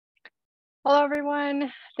Hello,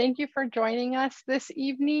 everyone. Thank you for joining us this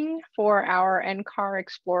evening for our NCAR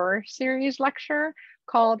Explorer series lecture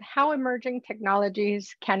called How Emerging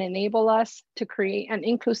Technologies Can Enable Us to Create an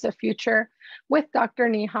Inclusive Future with Dr.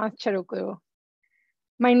 Nihat Cherukuru.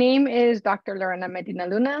 My name is Dr. Lorena Medina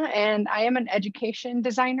Luna, and I am an education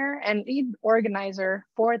designer and lead organizer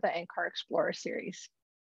for the NCAR Explorer series.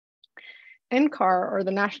 NCAR, or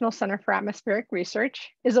the National Center for Atmospheric Research,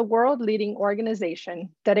 is a world-leading organization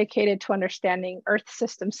dedicated to understanding Earth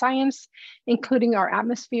system science, including our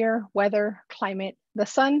atmosphere, weather, climate, the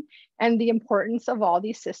sun, and the importance of all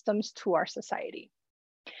these systems to our society.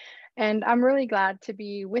 And I'm really glad to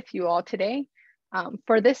be with you all today.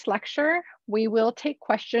 For this lecture, we will take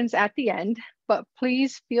questions at the end, but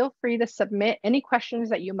please feel free to submit any questions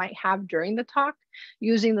that you might have during the talk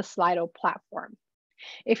using the Slido platform.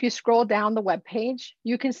 If you scroll down the webpage,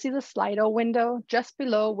 you can see the Slido window just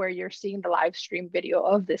below where you're seeing the live stream video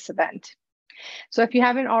of this event. So if you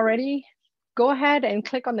haven't already, go ahead and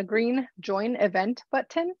click on the green Join Event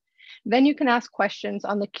button. Then you can ask questions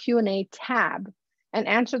on the Q&A tab and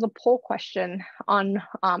answer the poll question on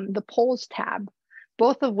the Polls tab,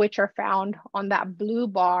 both of which are found on that blue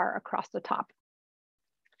bar across the top.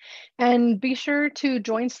 And be sure to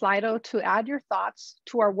join Slido to add your thoughts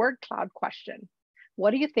to our word cloud question.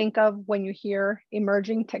 What do you think of when you hear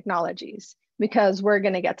emerging technologies? Because we're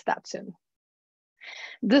going to get to that soon.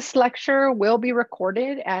 This lecture will be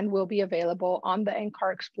recorded and will be available on the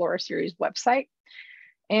NCAR Explorer series website.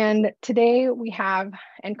 And today we have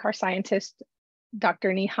NCAR scientist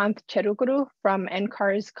Dr. Nihat Cherukuru from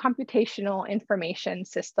NCAR's Computational Information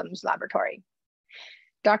Systems Laboratory.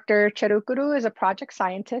 Dr. Cherukuru is a project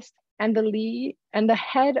scientist and the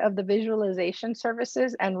head of the Visualization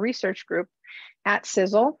Services and Research Group at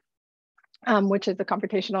CISL, which is the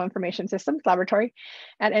Computational Information Systems Laboratory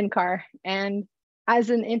at NCAR. And as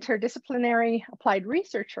an interdisciplinary applied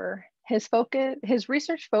researcher, his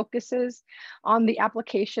research focuses on the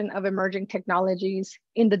application of emerging technologies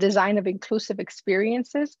in the design of inclusive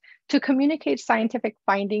experiences to communicate scientific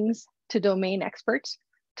findings to domain experts,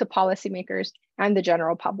 to policymakers, and the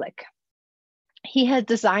general public. He has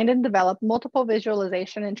designed and developed multiple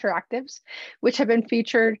visualization interactives, which have been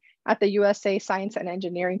featured at the USA Science and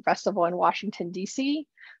Engineering Festival in Washington, D.C.,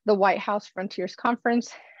 the White House Frontiers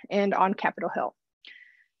Conference, and on Capitol Hill.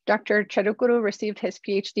 Dr. Cherukuru received his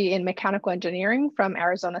PhD in mechanical engineering from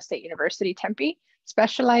Arizona State University, Tempe,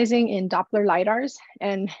 specializing in Doppler LiDARs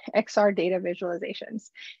and XR data visualizations.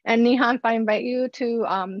 And Nihat, I invite you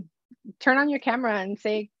to turn on your camera and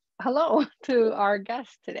say hello to our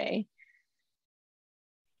guest today.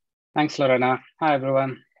 Thanks, Lorena. Hi,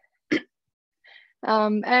 everyone.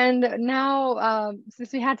 And now,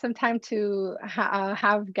 since we had some time to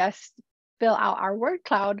have guests fill out our word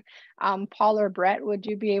cloud, Paul or Brett, would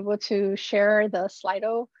you be able to share the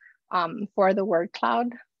Slido for the word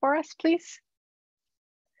cloud for us, please?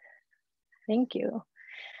 Thank you.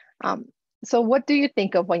 So what do you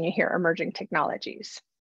think of when you hear emerging technologies?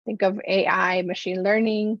 Think of AI, machine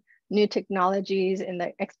learning, new technologies in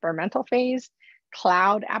the experimental phase,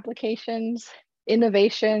 cloud applications,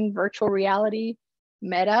 innovation, virtual reality,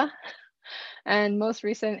 meta, and most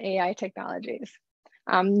recent AI technologies.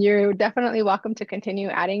 You're definitely welcome to continue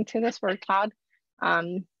adding to this word cloud.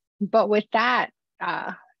 But with that,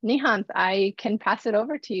 Nihat, I can pass it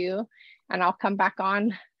over to you and I'll come back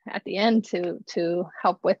on at the end to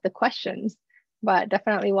help with the questions. But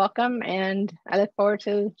definitely welcome, and I look forward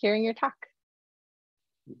to hearing your talk.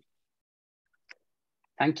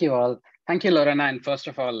 Thank you all. Thank you, Lorena. And first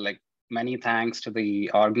of all, many thanks to the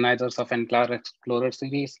organizers of NCAR Explorer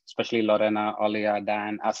series, especially Lorena, Olia,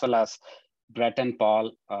 Dan, as well as Brett and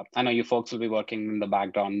Paul. I know you folks will be working in the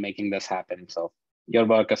background making this happen. So your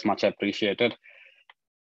work is much appreciated.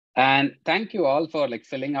 And thank you all for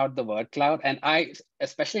filling out the word cloud. And I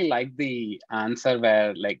especially like the answer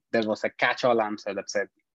where there was a catch-all answer that said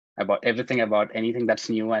about everything about anything that's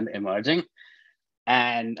new and emerging.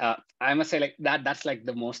 And I must say that's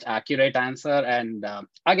the most accurate answer. And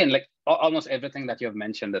again, almost everything that you have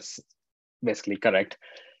mentioned is basically correct.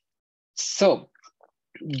 So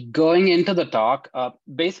going into the talk,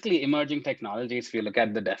 basically emerging technologies, if you look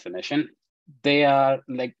at the definition, they are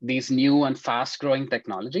these new and fast growing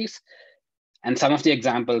technologies. And some of the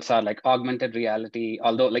examples are augmented reality,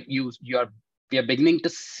 although we are beginning to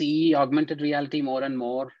see augmented reality more and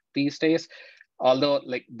more these days, although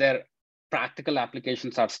their practical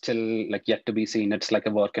applications are still yet to be seen. It's a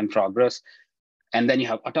work in progress. And then you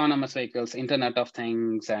have autonomous vehicles, Internet of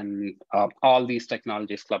Things, and all these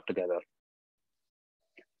technologies clubbed together.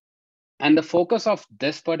 And the focus of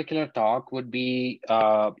this particular talk would be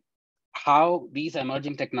how these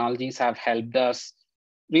emerging technologies have helped us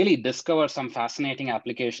really discover some fascinating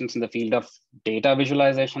applications in the field of data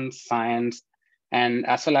visualization, science, and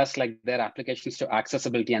as well as like their applications to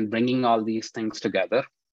accessibility and bringing all these things together.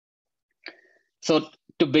 So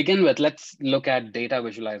to begin with, let's look at data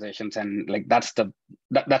visualizations, and like that's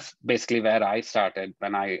basically where I started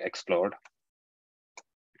when I explored.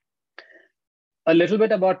 A little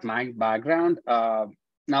bit about my background.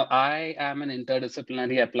 Now I am an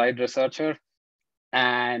interdisciplinary applied researcher.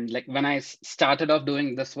 And like when I started off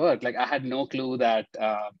doing this work, like I had no clue that,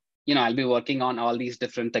 I'll be working on all these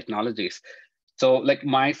different technologies. So like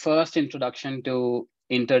my first introduction to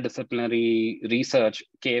interdisciplinary research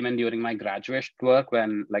came in during my graduate work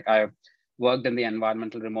when like I worked in the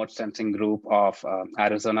environmental remote sensing group of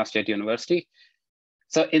Arizona State University.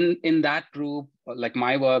 So in that group, like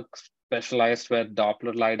my work specialized with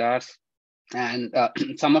Doppler LiDARs and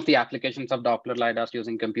some of the applications of Doppler LiDARs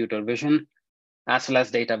using computer vision, as well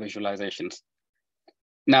as data visualizations.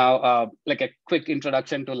 Now, like a quick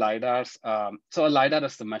introduction to LiDARs. So a LiDAR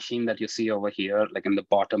is the machine that you see over here, like in the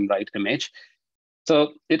bottom right image.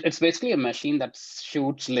 So it's basically a machine that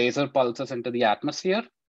shoots laser pulses into the atmosphere.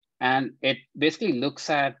 And it basically looks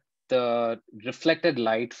at the reflected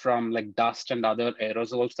light from like dust and other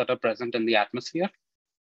aerosols that are present in the atmosphere.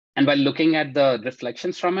 And by looking at the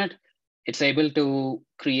reflections from it, it's able to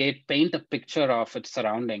paint a picture of its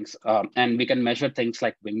surroundings. And we can measure things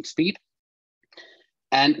like wind speed.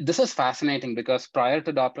 And this is fascinating because prior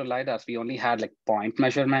to Doppler LiDARs, we only had like point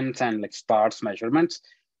measurements and like sparse measurements.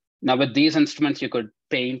 Now with these instruments, you could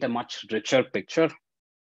paint a much richer picture.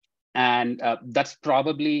 And that's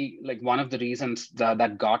probably like one of the reasons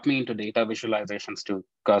that got me into data visualizations too,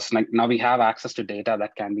 because like now we have access to data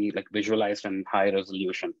that can be like visualized in high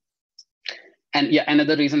resolution. And yeah,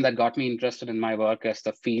 another reason that got me interested in my work is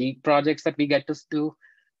the field projects that we get to do.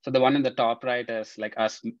 So the one in the top right is like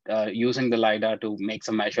us using the LiDAR to make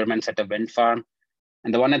some measurements at a wind farm.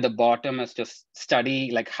 And the one at the bottom is just study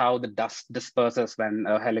like how the dust disperses when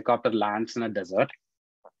a helicopter lands in a desert.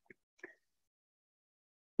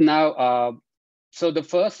 Now, so the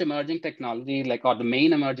first emerging technology, or the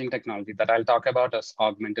main emerging technology that I'll talk about is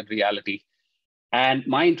augmented reality. And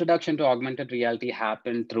my introduction to augmented reality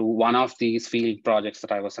happened through one of these field projects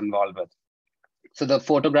that I was involved with. So the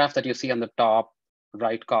photograph that you see on the top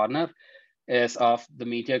right corner is of the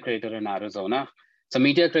meteor crater in Arizona. So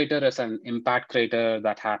meteor crater is an impact crater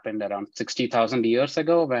that happened around 60,000 years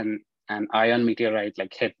ago when an iron meteorite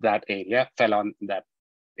like hit that area, fell on that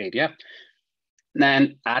area.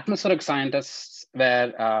 And atmospheric scientists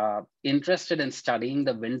were interested in studying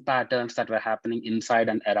the wind patterns that were happening inside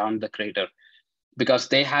and around the crater, because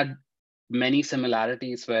they had many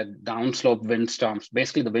similarities with downslope windstorms,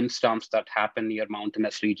 basically the windstorms that happen near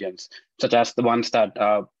mountainous regions, such as the ones that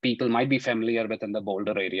people might be familiar with in the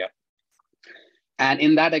Boulder area. And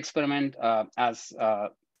in that experiment, as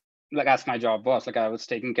my job was, I was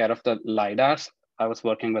taking care of the LiDARs. I was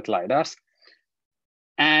working with LiDARs.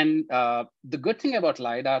 And the good thing about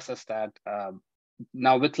LiDARs is that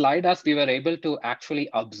now with LiDARs, we were able to actually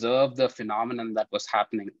observe the phenomenon that was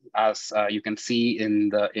happening, as you can see in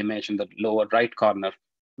the image in the lower right corner,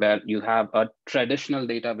 where you have a traditional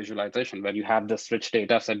data visualization, where you have this rich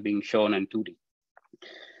data set being shown in 2D.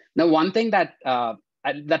 Now, one thing that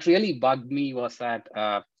that really bugged me was that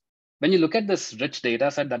when you look at this rich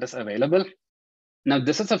data set that is available, now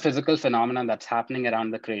this is a physical phenomenon that's happening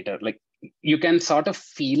around the crater. Like you can sort of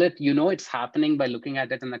feel it, it's happening by looking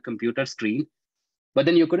at it in a computer screen. But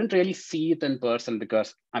then you couldn't really see it in person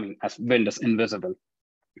because, as wind is invisible.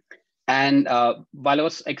 And while I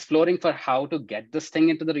was exploring for how to get this thing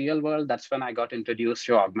into the real world, that's when I got introduced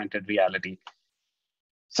to augmented reality.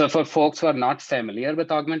 So for folks who are not familiar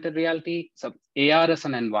with augmented reality, so AR is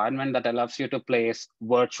an environment that allows you to place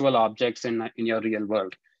virtual objects in your real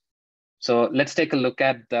world. So let's take a look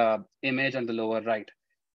at the image on the lower right,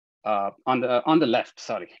 on the left,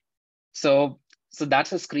 sorry. So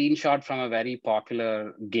that's a screenshot from a very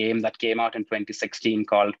popular game that came out in 2016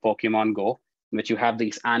 called Pokemon Go, in which you have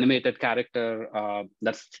these animated character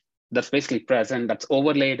that's basically present, that's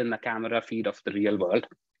overlaid in the camera feed of the real world.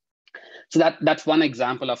 So that's one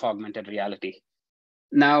example of augmented reality.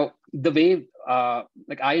 Now, the way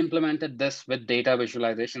I implemented this with data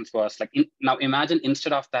visualizations was now imagine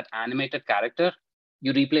instead of that animated character,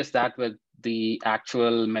 you replace that with the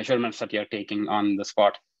actual measurements that you're taking on the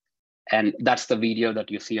spot. And that's the video that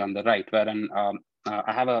you see on the right, wherein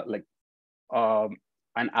I have an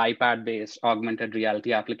iPad-based augmented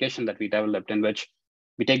reality application that we developed, in which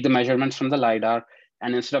we take the measurements from the LiDAR,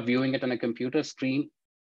 and instead of viewing it on a computer screen,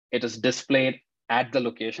 it is displayed at the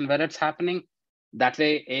location where it's happening. That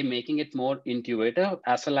way, making it more intuitive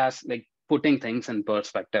as well as like putting things in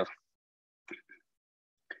perspective.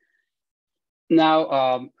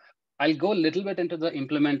 Now, I'll go a little bit into the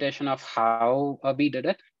implementation of how we did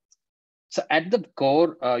it. So at the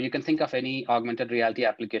core, you can think of any augmented reality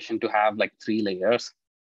application to have like 3 layers.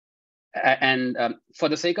 And for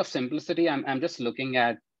the sake of simplicity, I'm just looking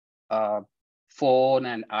at phone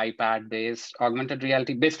and iPad-based augmented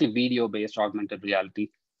reality, basically video-based augmented reality.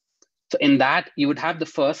 So in that, you would have the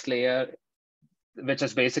first layer, which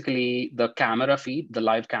is basically the camera feed, the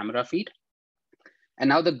live camera feed. And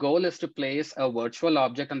now the goal is to place a virtual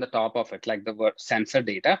object on the top of it, like the sensor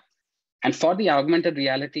data. And for the augmented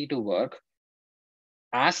reality to work,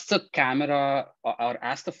 as the camera or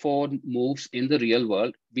as the phone moves in the real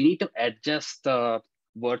world, we need to adjust the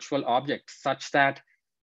virtual object such that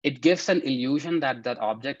it gives an illusion that that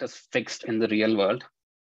object is fixed in the real world.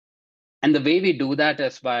 And the way we do that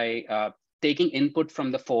is by taking input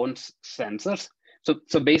from the phone's sensors.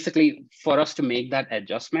 So basically, for us to make that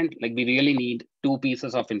adjustment, like we really need 2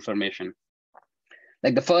 pieces of information.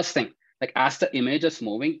 Like the first thing, like as the image is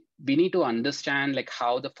moving, we need to understand like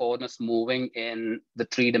how the phone is moving in the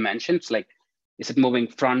 3 dimensions. Like, is it moving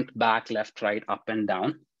front, back, left, right, up and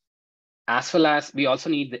down? As well as we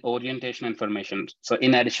also need the orientation information. So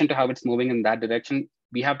in addition to how it's moving in that direction,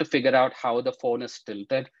 we have to figure out how the phone is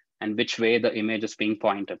tilted and which way the image is being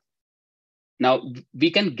pointed. Now,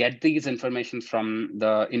 we can get these information from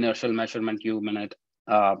the inertial measurement U-minute.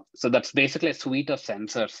 So that's basically a suite of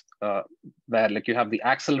sensors where like you have the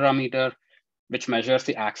accelerometer, which measures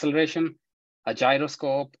the acceleration, a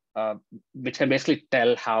gyroscope, which can basically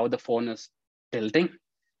tell how the phone is tilting,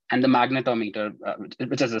 and the magnetometer,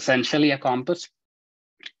 which is essentially a compass.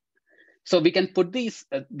 So we can put these,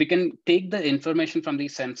 we can take the information from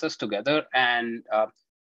these sensors together, and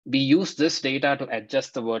we use this data to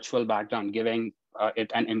adjust the virtual background, giving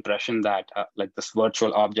it an impression that like this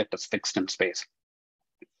virtual object is fixed in space.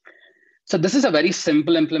 So this is a very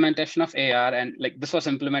simple implementation of AR, and like this was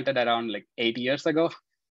implemented around like 8 years ago,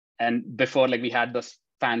 and before like we had this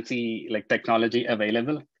fancy like technology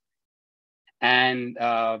available. And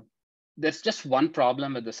there's just one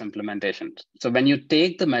problem with this implementation. So when you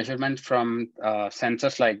take the measurement from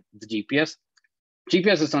sensors like the GPS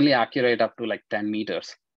is only accurate up to like 10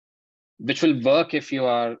 meters, which will work if you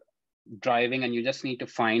are driving and you just need to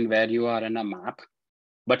find where you are in a map.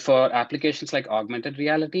 But for applications like augmented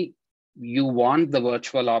reality, you want the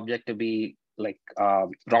virtual object to be like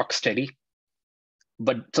rock steady.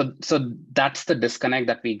 But so that's the disconnect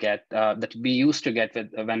that we get, that we used to get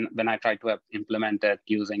with when I tried to implement it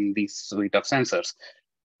using these suite of sensors,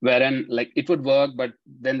 wherein like it would work, but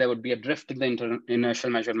then there would be a drift in the inertial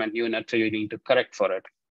measurement unit, so you need to correct for it.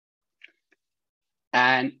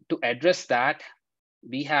 And to address that,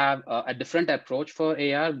 we have a different approach for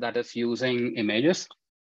AR that is using images.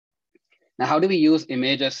 Now, how do we use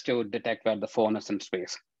images to detect where the phone is in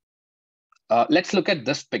space? Let's look at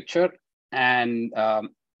this picture and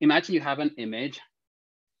imagine you have an image.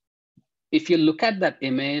 If you look at that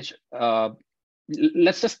image,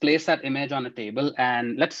 let's just place that image on a table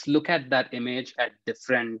and let's look at that image at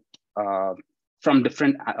from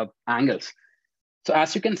different angles. So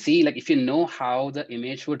as you can see, like if you know how the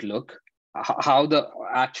image would look, how the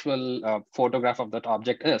actual photograph of that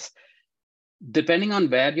object is, depending on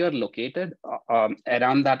where you're located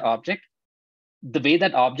around that object, the way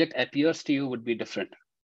that object appears to you would be different.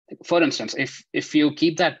 For instance, if you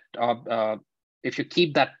keep that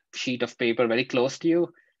sheet of paper very close to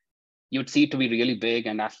you, you'd see it to be really big,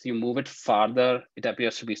 and as you move it farther, it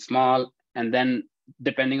appears to be small. And then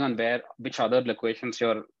depending on which other locations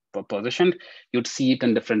you're positioned, you'd see it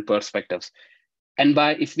in different perspectives. And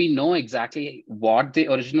if we know exactly what the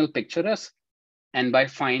original picture is, and by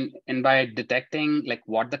detecting like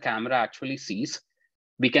what the camera actually sees,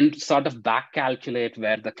 we can sort of back calculate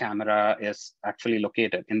where the camera is actually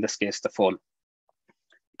located, in this case, the phone.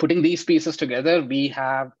 Putting these pieces together, we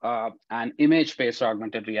have an image-based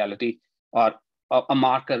augmented reality, or a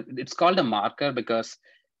marker. It's called a marker because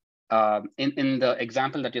in the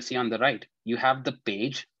example that you see on the right, you have the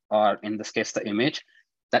page, or in this case, the image.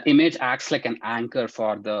 That image acts like an anchor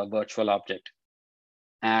for the virtual object.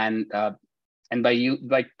 And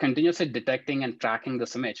by continuously detecting and tracking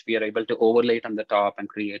this image, we are able to overlay it on the top and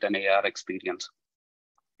create an AR experience.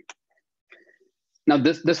 Now,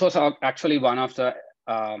 this was actually one of the,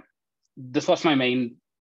 this was my main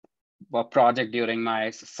project during my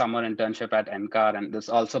summer internship at NCAR. And this is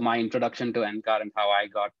also my introduction to NCAR and how I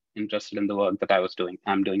got interested in the work that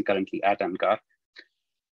I'm doing currently at NCAR.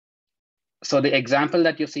 So the example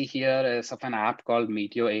that you see here is of an app called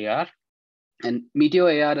Meteor AR. And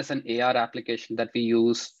Meteor AR is an AR application that we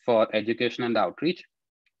use for education and outreach.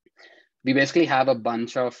 We basically have a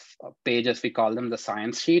bunch of pages, we call them the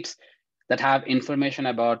science sheets, that have information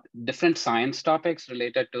about different science topics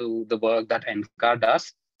related to the work that NCAR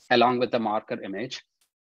does, along with the marker image.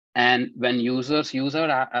 And when users use our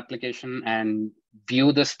application and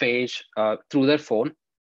view this page through their phone,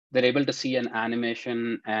 they're able to see an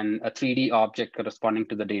animation and a 3D object corresponding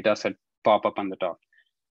to the data set pop up on the top.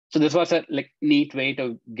 So this was a neat way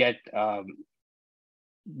to get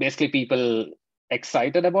basically people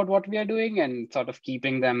excited about what we are doing and sort of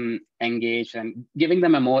keeping them engaged and giving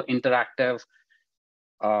them a more interactive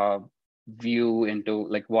view into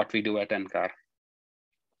what we do at NCAR.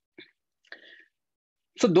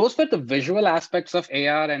 So those were the visual aspects of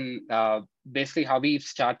AR and basically how we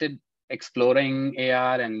started exploring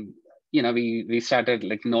AR, and we started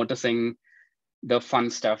noticing the fun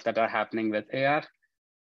stuff that are happening with AR.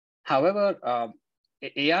 However,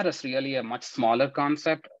 AR is really a much smaller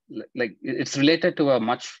concept. It's related to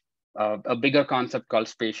a bigger concept called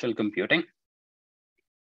spatial computing.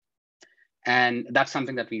 And that's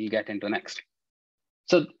something that we'll get into next.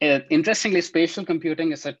 So interestingly, spatial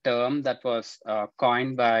computing is a term that was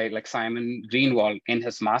coined by Simon Greenwald in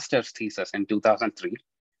his master's thesis in 2003.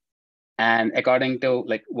 And according to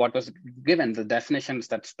what was given, the definitions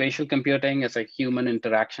that spatial computing is a human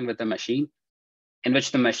interaction with a machine in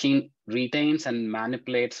which the machine retains and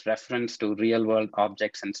manipulates reference to real-world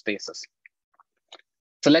objects and spaces.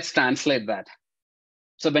 So let's translate that.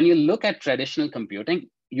 So when you look at traditional computing,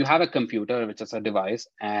 you have a computer, which is a device,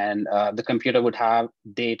 and the computer would have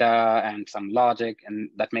data and some logic,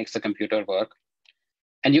 and that makes the computer work.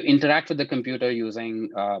 And you interact with the computer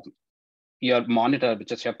using your monitor,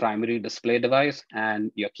 which is your primary display device,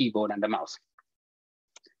 and your keyboard and the mouse.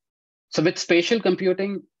 So with spatial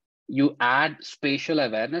computing, you add spatial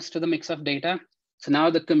awareness to the mix of data. So now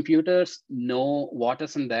the computers know what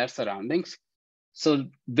is in their surroundings. So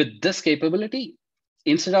with this capability,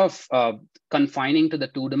 instead of confining to the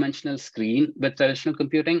two-dimensional screen with traditional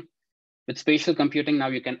computing, with spatial computing, now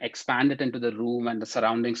you can expand it into the room and the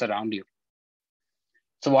surroundings around you.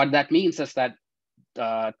 So what that means is that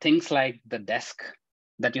things like the desk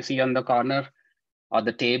that you see on the corner, or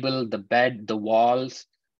the table, the bed, the walls,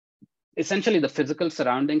 essentially the physical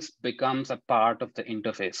surroundings becomes a part of the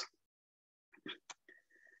interface.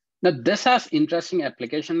 Now, this has interesting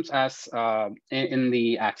applications as in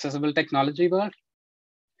the accessible technology world.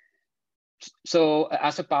 So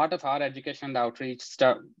as a part of our education and outreach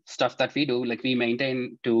stuff that we do, we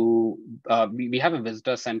maintain we have a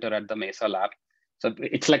visitor center at the Mesa Lab. So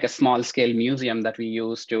it's like a small scale museum that we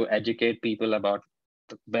use to educate people about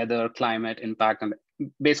the weather, climate, impact, and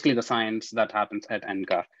basically the science that happens at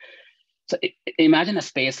NCAR. So imagine a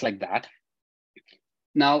space like that.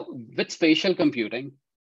 Now, with spatial computing,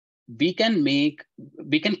 we can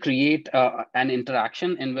create an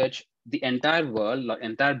interaction in which the entire world, or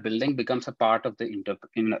entire building, becomes a part of the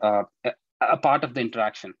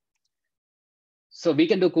interaction. So we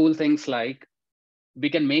can do cool things like we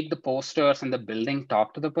can make the posters in the building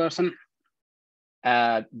talk to the person,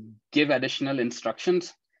 give additional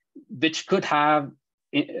instructions, which could have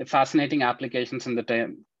fascinating applications in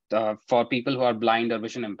the for people who are blind or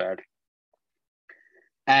vision impaired.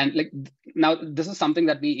 And now this is something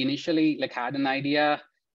that we initially had an idea,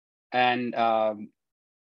 and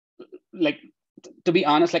to be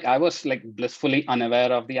honest, I was blissfully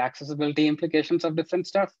unaware of the accessibility implications of different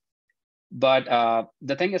stuff. But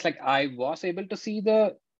the thing is, I was able to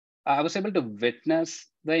witness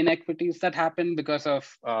the inequities that happen because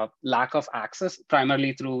of lack of access,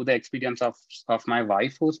 primarily through the experience of my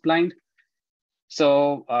wife who's blind.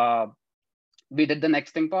 So we did the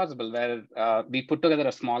next thing possible, where we put together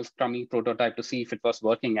a small scrummy prototype to see if it was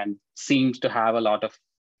working, and seems to have a lot of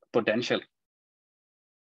potential.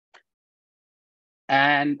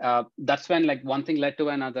 And that's when one thing led to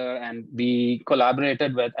another, and we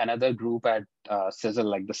collaborated with another group at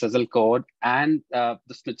CISL, the CISL Code, and the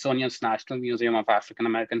Smithsonian's National Museum of African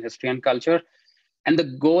American History and Culture. And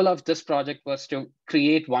the goal of this project was to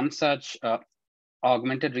create one such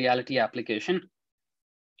augmented reality application,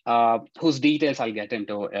 whose details I'll get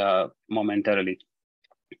into momentarily.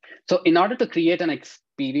 So in order to create an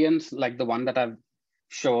experience like the one that I've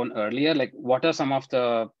shown earlier, what are some of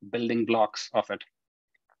the building blocks of it?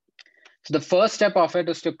 So the first step of it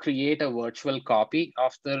is to create a virtual copy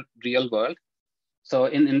of the real world. So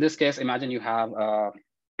in this case, imagine you have a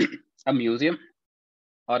museum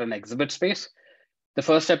or an exhibit space. The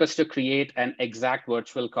first step is to create an exact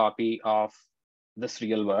virtual copy of this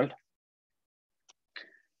real world.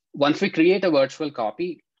 Once we create a virtual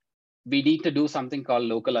copy, we need to do something called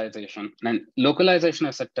localization. And localization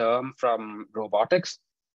is a term from robotics.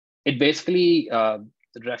 It basically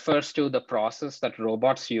refers to the process that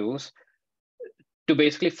robots use to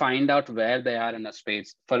basically find out where they are in a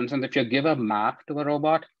space. For instance, if you give a map to a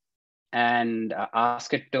robot and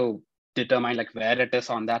ask it to determine like where it is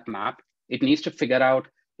on that map, it needs to figure out,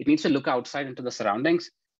 it needs to look outside into the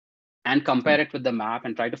surroundings and compare it with the map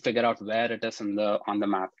and try to figure out where it is on the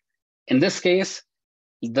map. In this case,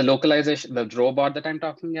 the localization, the robot that I'm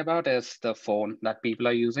talking about is the phone that people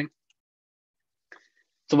are using.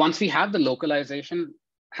 So once we have the localization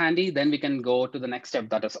handy, then we can go to the next step,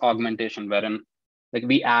 that is augmentation, wherein like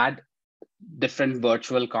we add different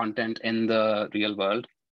virtual content in the real world.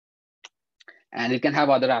 And it can have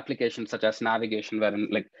other applications such as navigation, wherein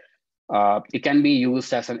like it can be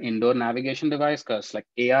used as an indoor navigation device, because like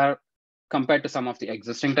AR, compared to some of the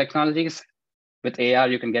existing technologies, with AR,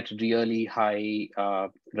 you can get really high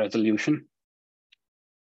resolution.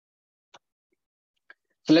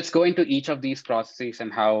 So let's go into each of these processes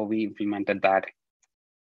and how we implemented that.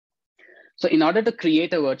 So in order to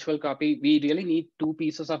create a virtual copy, we really need two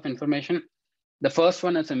pieces of information. The first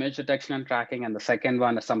one is image detection and tracking, and the second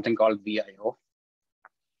one is something called VIO.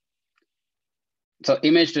 So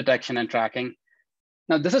image detection and tracking.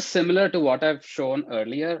 Now, this is similar to what I've shown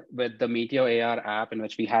earlier with the Meteor AR app, in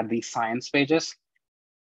which we had these science pages.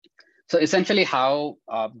 So essentially how,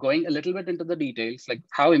 going a little bit into the details, like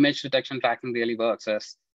how image detection tracking really works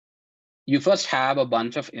is, you first have a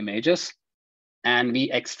bunch of images and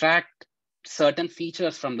we extract certain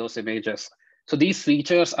features from those images. So these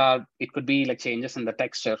features are, it could be like changes in the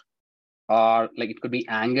texture, or like it could be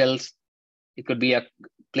angles, it could be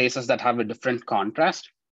places that have a different contrast.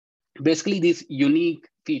 Basically these unique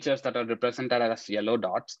features that are represented as yellow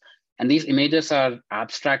dots, and these images are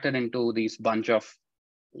abstracted into these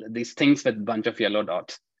things with bunch of yellow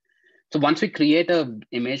dots. So once we create an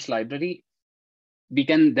image library, we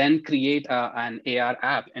can then create an AR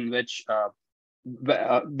app in which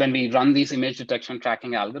when we run these image detection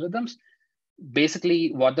tracking algorithms,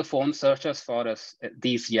 basically what the phone searches for is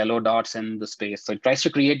these yellow dots in the space. So it tries to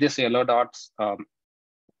create these yellow dots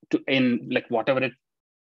in like whatever it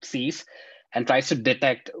sees, and tries to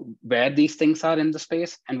detect where these things are in the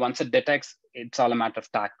space. And once it detects, it's all a matter of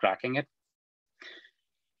tracking it.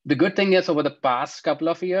 The good thing is, over the past couple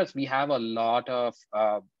of years, we have a lot of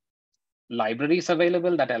libraries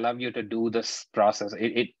available that allow you to do this process.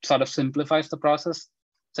 It sort of simplifies the process.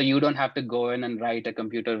 So you don't have to go in and write a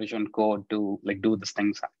computer vision code to like do these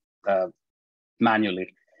things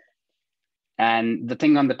manually. And the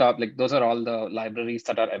thing on the top, like those are all the libraries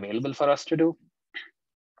that are available for us to do.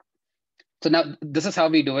 So now this is how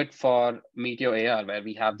we do it for Meteor AR, where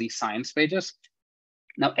we have these science pages.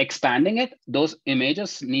 Now expanding it, those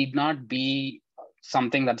images need not be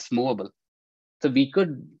something that's movable. So we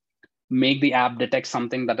could make the app detect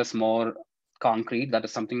something that is more concrete, that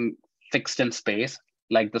is something fixed in space,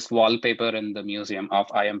 like this wallpaper in the museum of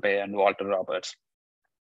I.M. Pei and Walter Roberts.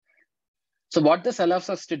 So what this allows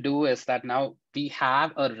us to do is that now we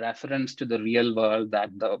have a reference to the real world that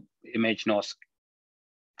the image knows,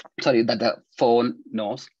 sorry, that the phone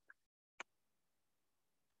knows.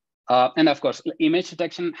 And of course, image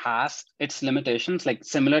detection has its limitations, like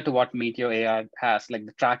similar to what Meteor AR has, like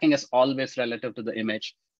the tracking is always relative to the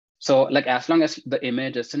image. So like as long as the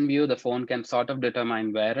image is in view, the phone can sort of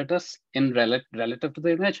determine where it is in relative to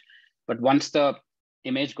the image. But once the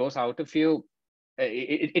image goes out of view,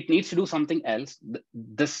 it needs to do something else.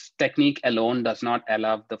 This technique alone does not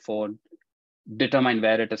allow the phone determine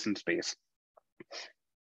where it is in space.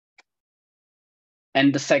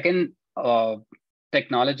 And the second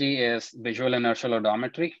technology is visual inertial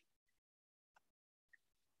odometry.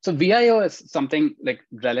 So VIO is something like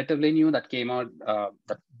relatively new that came out,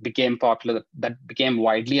 that became popular, that became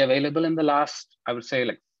widely available in the last, I would say,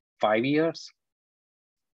 like 5 years.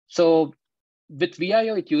 So with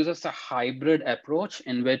VIO, it uses a hybrid approach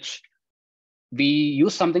in which we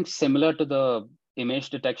use something similar to the image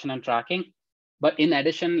detection and tracking. But in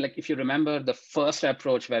addition, like if you remember the first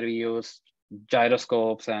approach where we used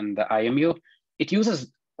gyroscopes and the IMU, it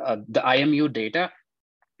uses the IMU data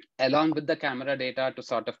along with the camera data to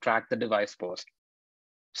sort of track the device pose.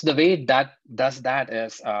 So the way that does that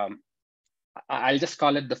is, I'll just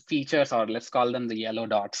call it the features, or let's call them the yellow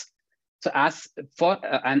dots. So as for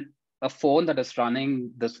a phone that is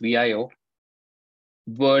running this VIO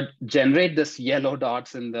would generate this yellow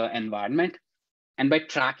dots in the environment. And by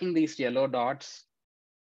tracking these yellow dots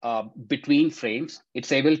between frames,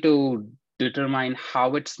 it's able to determine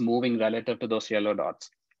how it's moving relative to those yellow dots.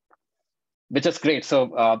 which is great.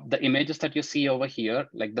 So the images that you see over here,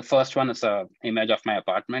 like the first one is a image of my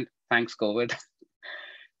apartment. Thanks, COVID.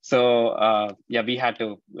 So yeah, we had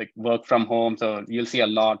to like work from home. So you'll see a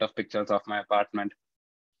lot of pictures of my apartment.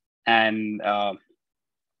 And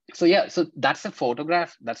so yeah, so that's a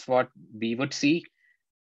photograph. That's what we would see.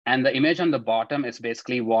 And the image on the bottom is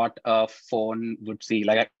basically what a phone would see.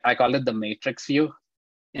 Like I call it the matrix view,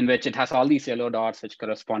 in which it has all these yellow dots which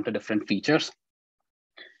correspond to different features.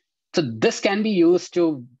 So this can be used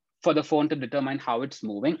for the phone to determine how it's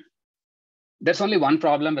moving. There's only one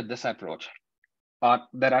problem with this approach.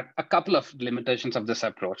 There are a couple of limitations of this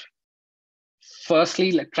approach.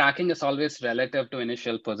 Firstly, like tracking is always relative to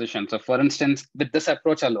initial position. So for instance, with this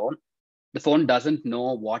approach alone, the phone doesn't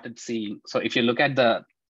know what it's seeing. So if you look at the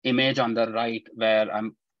image on the right, where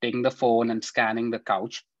I'm taking the phone and scanning the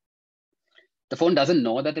couch, the phone doesn't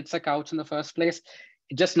know that it's a couch in the first place.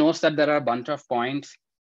 It just knows that there are a bunch of points,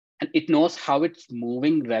 and it knows how it's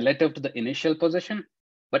moving relative to the initial position,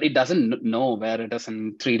 but it doesn't know where it is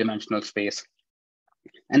in three-dimensional space.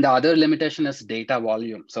 And the other limitation is data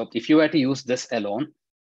volume. So if you were to use this alone,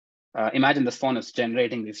 imagine this phone is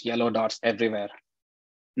generating these yellow dots everywhere.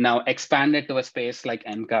 Now expand it to a space like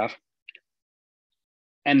NCAR.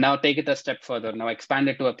 And now take it a step further. Now expand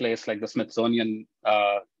it to a place like the Smithsonian.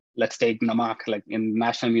 Let's take Namak, like in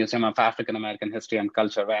National Museum of African American History and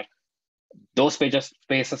Culture, where those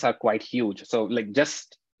spaces are quite huge. So like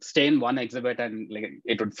just stay in one exhibit and like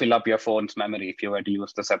it would fill up your phone's memory if you were to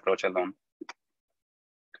use this approach alone.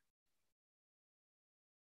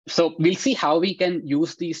 So we'll see how we can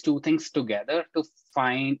use these two things together to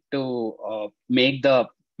make the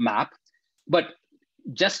map. But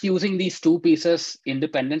just using these two pieces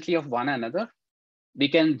independently of one another, we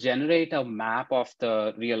can generate a map of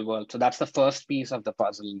the real world. So that's the first piece of the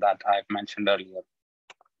puzzle that I've mentioned earlier.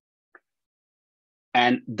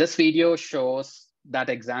 And this video shows that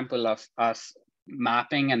example of us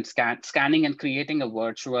mapping and scanning and creating a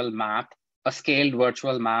virtual map, a scaled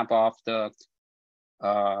virtual map of the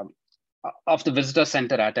visitor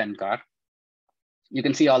center at NCAR. You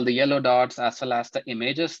can see all the yellow dots as well as the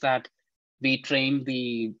images that we trained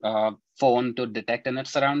the phone to detect in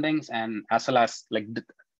its surroundings, and as well as like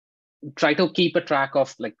try to keep a track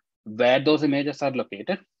of like where those images are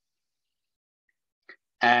located.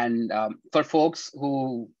 And for folks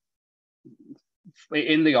who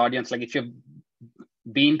in the audience, like if you've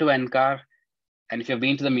been to NCAR and if you've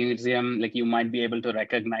been to the museum, like you might be able to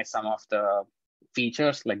recognize some of the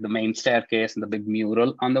features, like the main staircase and the big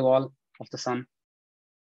mural on the wall of the sun.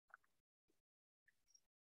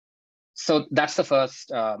 So that's the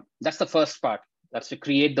first part. That's to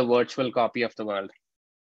create the virtual copy of the world.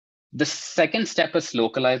 The second step is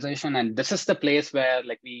localization, and this is the place where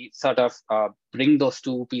like we sort of bring those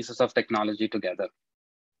two pieces of technology together.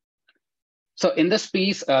 So in this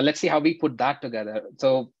piece, let's see how we put that together.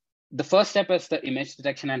 So the first step is the image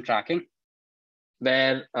detection and tracking,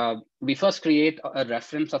 where we first create a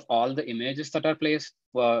reference of all the images that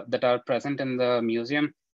are present in the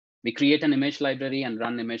museum. We create an image library and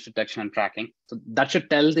run image detection and tracking. So that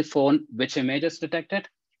should tell the phone which image is detected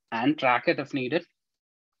and track it if needed.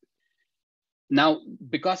 Now,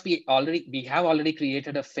 because we have already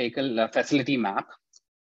created a facility map,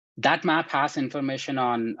 that map has information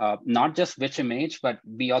on not just which image, but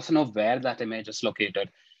we also know where that image is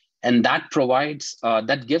located. And that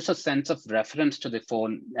that gives a sense of reference to the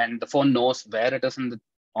phone, and the phone knows where it is in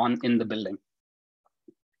the building.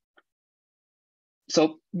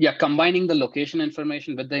 So yeah, combining the location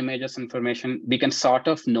information with the images information, we can sort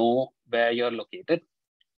of know where you're located.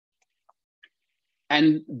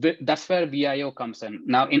 And that's where VIO comes in.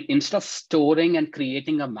 Now, instead of storing and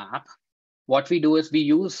creating a map, what we do is we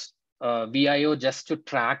use VIO just to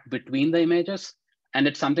track between the images, and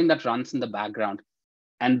it's something that runs in the background.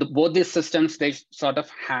 And both these systems, they sort of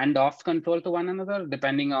hand off control to one another,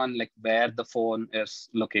 depending on like where the phone is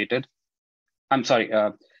located. I'm sorry,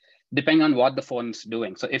 depending on what the phone is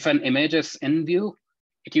doing. So if an image is in view,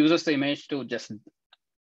 it uses the image to just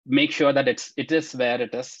make sure that it is where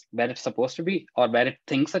it's supposed to be, or where it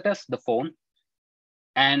thinks it is, the phone.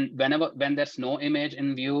 And when there's no image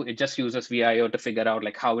in view, it just uses VIO to figure out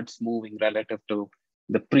like how it's moving relative to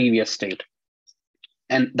the previous state.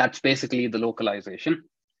 And that's basically the localization.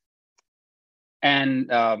 And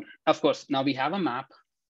of course, now we have a map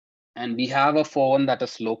and we have a phone that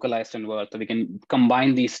is localized in world. So we can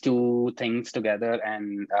combine these two things together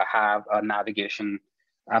and have a navigation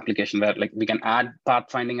application where like we can add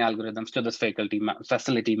pathfinding algorithms to this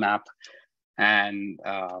facility map and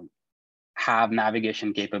have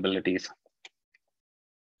navigation capabilities.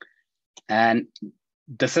 And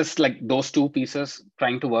this is like those two pieces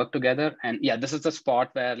trying to work together. And yeah, this is the spot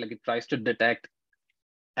where like it tries to detect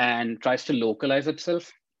and tries to localize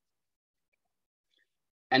itself.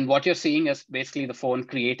 And what you're seeing is basically the phone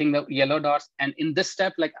creating the yellow dots. And in this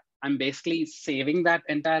step, like I'm basically saving that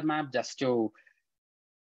entire map just to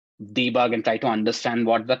debug and try to understand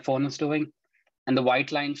what that phone is doing. And the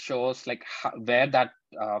white line shows like where that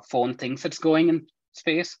phone thinks it's going in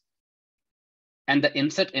space. And the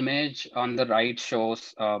inset image on the right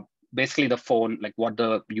shows basically the phone, like what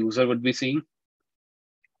the user would be seeing.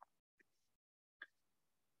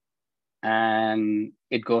 And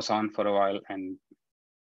it goes on for a while. And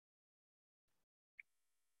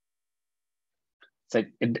so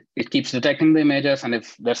it keeps detecting the images. And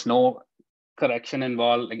if there's no correction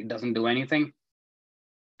involved, like it doesn't do anything.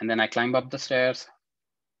 And then I climb up the stairs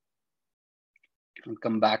and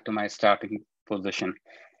come back to my starting position.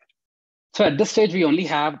 So at this stage, we only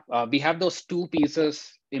have, we have those two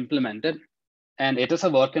pieces implemented, and it is a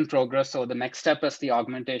work in progress. So the next step is the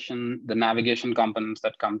augmentation, the navigation components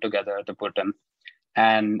that come together to put in.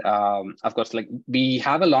 And of course, like we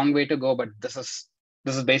have a long way to go, but this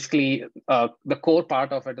is basically the core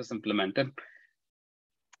part of it is implemented.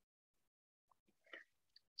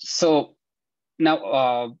 So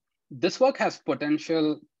now this work has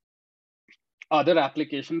potential other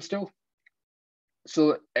applications too.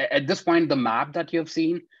 So at this point, the map that you've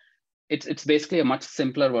seen, it's basically a much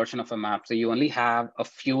simpler version of a map. So you only have a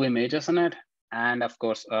few images in it. And of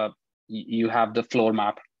course, you have the floor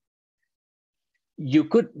map.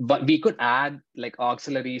 But we could add like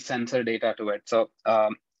auxiliary sensor data to it. So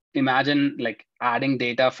imagine like adding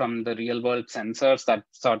data from the real world sensors that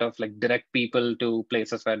sort of like direct people to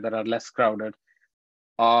places where there are less crowded.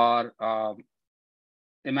 Or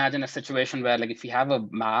imagine a situation where like if you have a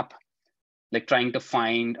map, like trying to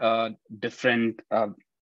find a different,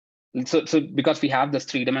 so because we have this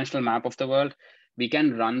 3-dimensional map of the world, we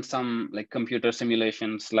can run some like computer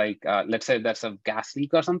simulations, like let's say there's a gas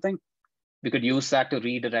leak or something. We could use that to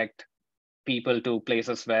redirect people to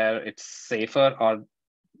places where it's safer, or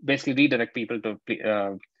basically redirect people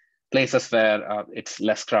to places where it's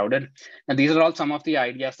less crowded. And these are all some of the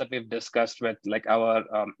ideas that we've discussed with like our,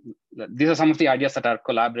 these are some of the ideas that our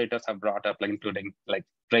collaborators have brought up, like including like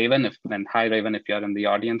Raven, and hi Raven, if you're in the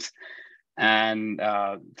audience, and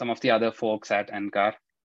some of the other folks at NCAR.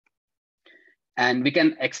 And we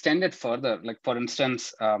can extend it further. Like for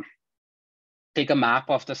instance, take a map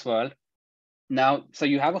of this world. Now, so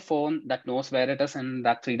you have a phone that knows where it is in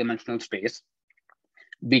that 3-dimensional space.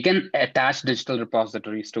 We can attach digital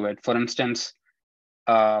repositories to it. For instance,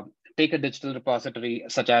 take a digital repository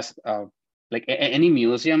such as like any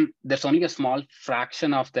museum. There's only a small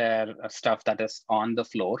fraction of their stuff that is on the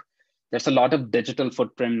floor. There's a lot of digital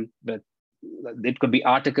footprint with, it could be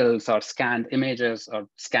articles or scanned images or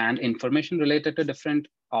scanned information related to different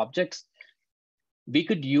objects. We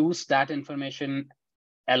could use that information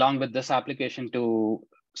along with this application to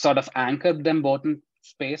sort of anchor them both in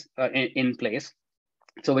space, in place.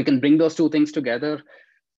 So we can bring those two things together.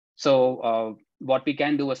 So what we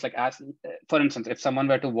can do is like, as for instance, if someone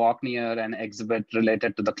were to walk near an exhibit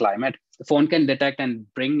related to the climate, the phone can detect and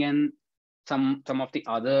bring in some of the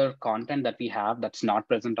other content that we have that's not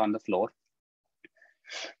present on the floor.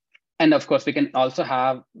 And of course, we can also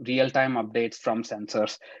have real-time updates from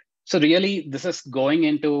sensors. So really, this is going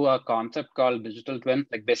into a concept called digital twin.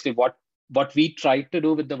 Like basically what we tried to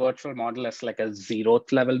do with the virtual model is like a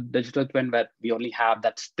 0th level digital twin where we only have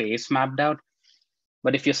that space mapped out.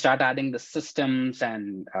 But if you start adding the systems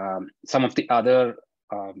and some of the other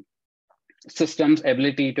systems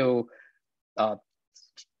ability to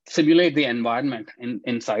simulate the environment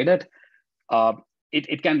inside it,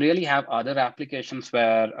 it can really have other applications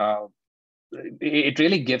where it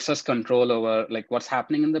really gives us control over like what's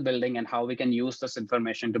happening in the building and how we can use this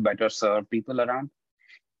information to better serve people around.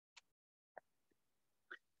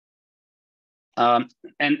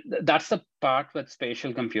 And that's the part with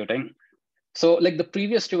spatial computing. So like the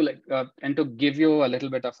previous two, like, and to give you a little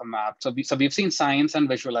bit of a map. So we've seen science and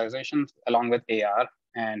visualization along with AR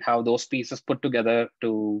and how those pieces put together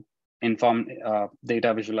to inform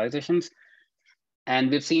data visualizations.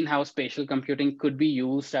 And we've seen how spatial computing could be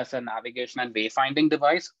used as a navigation and wayfinding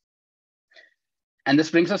device. And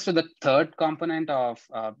this brings us to the third component of,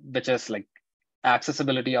 which is like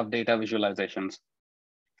accessibility of data visualizations.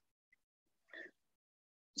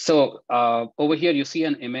 So over here, you see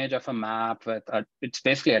an image of a map with, it's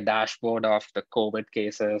basically a dashboard of the COVID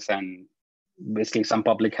cases and basically some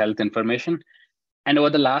public health information. And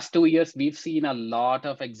over the last 2 years, we've seen a lot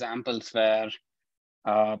of examples where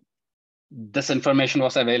this information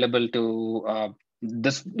was available to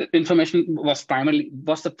this information was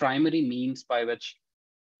the primary means by which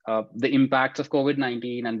the impacts of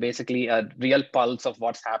COVID-19 and basically a real pulse of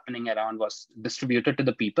what's happening around was distributed to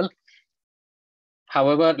the people.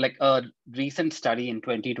 However, like a recent study in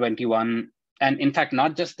 2021, and in fact,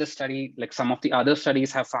 not just this study, like some of the other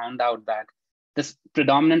studies have found out that this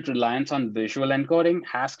predominant reliance on visual encoding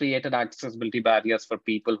has created accessibility barriers for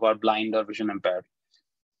people who are blind or vision impaired.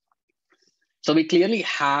 So we clearly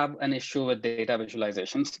have an issue with data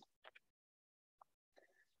visualizations.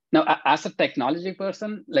 Now, as a technology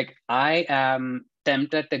person, like I am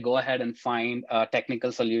tempted to go ahead and find a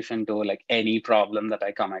technical solution to like any problem that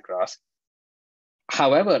I come across.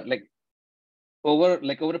 However, like over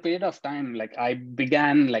a period of time, like I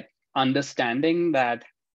began like understanding that,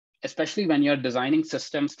 especially when you're designing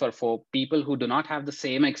systems for people who do not have the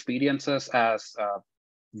same experiences as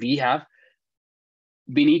we have,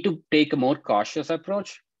 we need to take a more cautious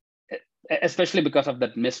approach, especially because of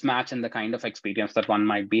that mismatch in the kind of experience that one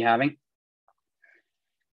might be having.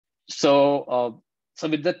 So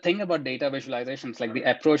with the thing about data visualizations, like the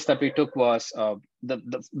approach that we took was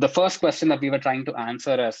the first question that we were trying to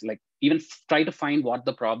answer is like even try to find what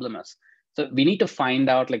the problem is. So we need to find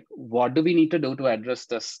out like what do we need to do to address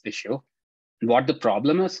this issue, what the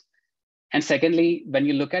problem is. And secondly, when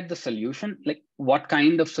you look at the solution, like what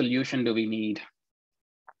kind of solution do we need?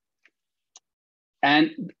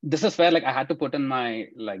 And this is where like I had to put in my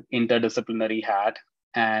like interdisciplinary hat.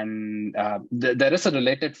 And there is a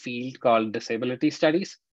related field called disability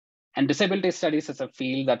studies. And disability studies is a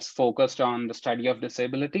field that's focused on the study of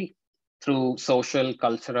disability through social,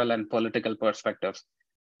 cultural, and political perspectives.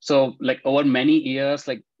 So like over many years,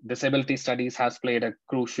 like disability studies has played a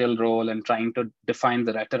crucial role in trying to define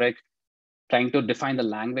the rhetoric, trying to define the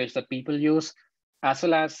language that people use, as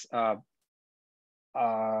well as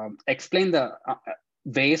explain the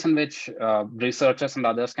ways in which researchers and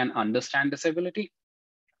others can understand disability.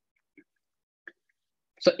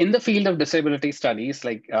 So in the field of disability studies,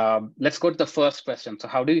 like let's go to the first question. So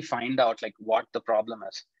how do we find out like what the problem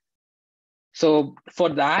is? So for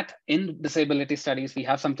that, in disability studies, we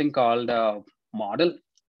have something called a model.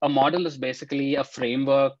 A model is basically a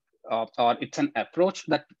framework or it's an approach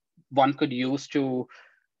that one could use to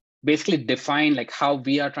basically define like how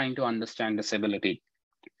we are trying to understand disability.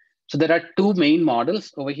 So there are two main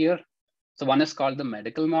models over here. So one is called the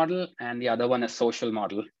medical model and the other one is social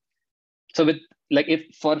model. So with like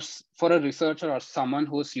if for a researcher or someone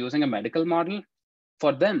who's using a medical model,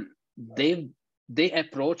 for them, they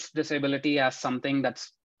approach disability as something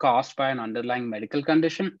that's caused by an underlying medical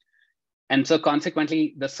condition. And so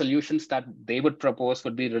consequently, the solutions that they would propose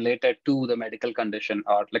would be related to the medical condition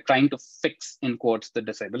or like trying to fix, in quotes, the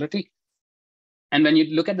disability. And when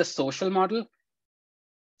you look at the social model,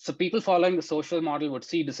 so people following the social model would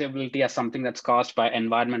see disability as something that's caused by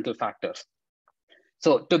environmental factors.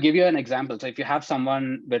 So to give you an example, so if you have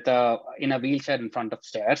someone in a wheelchair in front of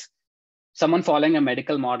stairs, someone following a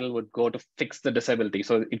medical model would go to fix the disability.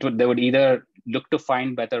 So they would either look to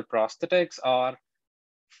find better prosthetics or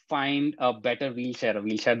find a better wheelchair, a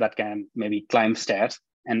wheelchair that can maybe climb stairs.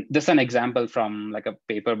 And this is an example from like a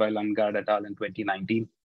paper by Lundgaard et al. In 2019.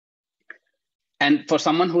 And for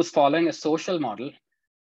someone who's following a social model,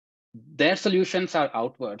 their solutions are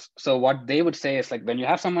outwards. So what they would say is like, when you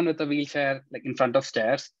have someone with a wheelchair like in front of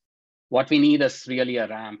stairs, what we need is really a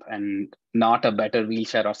ramp and not a better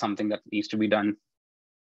wheelchair or something that needs to be done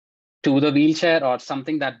to the wheelchair or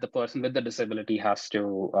something that the person with the disability has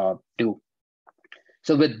to do.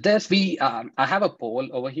 So with this, I have a poll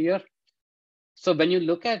over here. So when you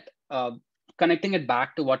look at connecting it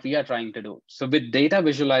back to what we are trying to do. So with data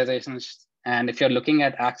visualizations, and if you're looking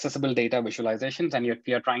at accessible data visualizations and if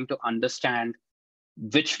you're trying to understand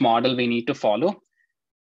which model we need to follow,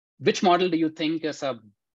 which model do you think is a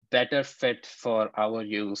better fit for our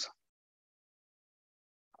use?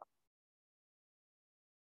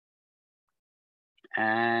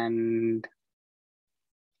 And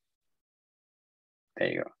there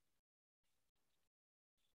you go.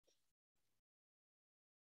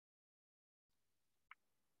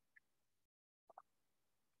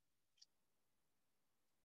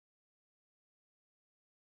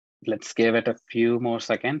 Let's give it a few more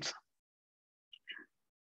seconds.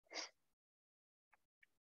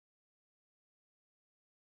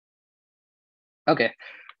 Okay.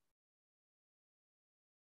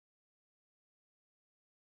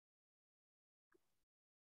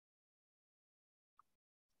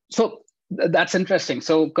 So that's interesting.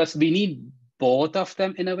 So because we need both of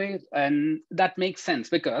them in a way, and that makes sense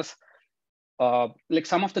because like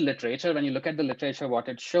some of the literature, when you look at the literature, what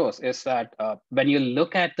it shows is that when you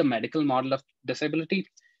look at the medical model of disability,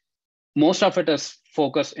 most of it is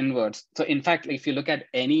focused inwards. So in fact, if you look at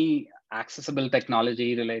any accessible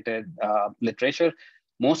technology related literature,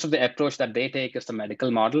 most of the approach that they take is the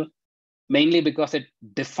medical model, mainly because it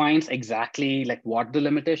defines exactly like what the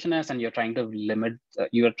limitation is, and you're trying to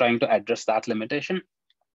you're trying to address that limitation.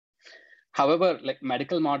 However, like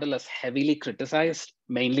medical model is heavily criticized,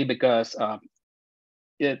 mainly because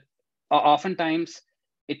oftentimes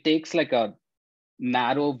it takes like a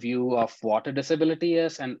narrow view of what a disability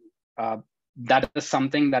is, and that is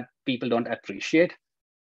something that people don't appreciate.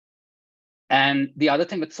 And the other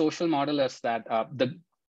thing with social model is that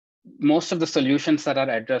most of the solutions that are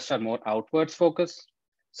addressed are more outwards focused.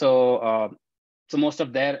 So most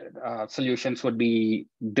of their solutions would be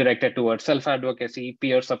directed towards self-advocacy,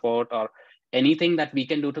 peer support, or anything that we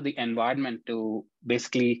can do to the environment to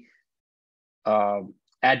basically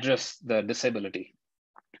address the disability.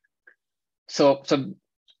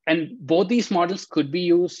 And both these models could be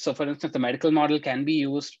used. So for instance, the medical model can be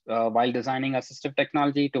used while designing assistive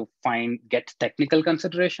technology to get technical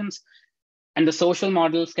considerations. And the social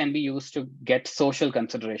models can be used to get social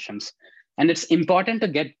considerations. And it's important to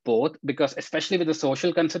get both, because especially with the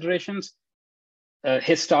social considerations,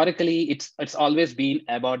 historically, it's always been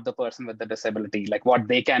about the person with the disability, like what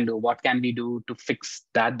they can do, what can we do to fix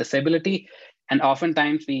that disability. And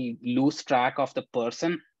oftentimes we lose track of the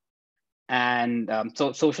person. And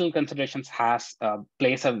so social considerations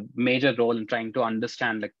plays a major role in trying to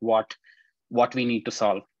understand like what we need to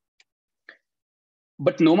solve.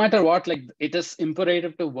 But no matter what, like it is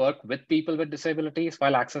imperative to work with people with disabilities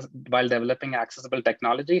while developing accessible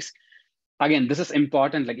technologies. Again, this is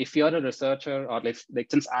important. Like if you're a researcher, or like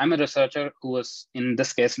since I'm a researcher who is in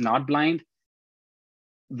this case not blind,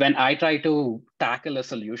 when I try to tackle a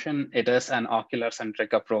solution, it is an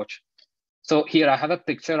ocular-centric approach. So here I have a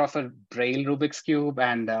picture of a Braille Rubik's Cube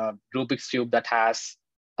and a Rubik's Cube that has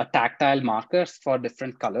a tactile markers for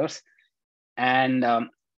different colors. And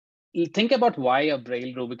think about why a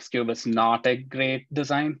Braille Rubik's Cube is not a great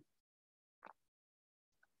design.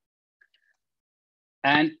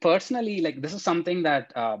 And personally, like this is something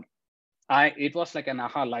that it was like an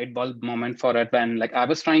aha light bulb moment for it when like I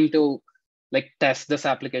was trying to like test this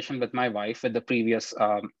application with my wife with the previous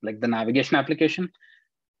like the navigation application.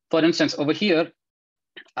 For instance, over here,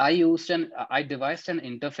 I devised an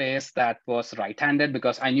interface that was right-handed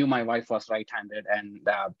because I knew my wife was right-handed, and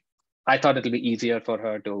I thought it'll be easier for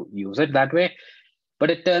her to use it that way. But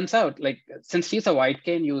it turns out, like since she's a white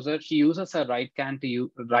cane user, she uses her right hand to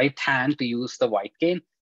use the white cane.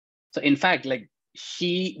 So in fact, like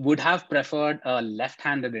she would have preferred a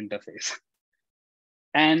left-handed interface.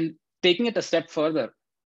 And taking it a step further,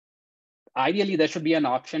 ideally there should be an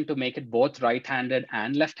option to make it both right-handed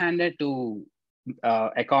and left-handed to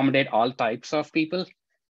accommodate all types of people.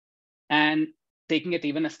 And taking it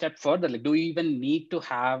even a step further, like do we even need to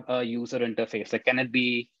have a user interface? Like can it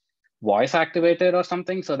be voice activated or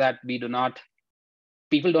something so that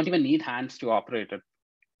people don't even need hands to operate it?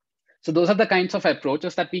 So those are the kinds of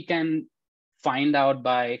approaches that we can find out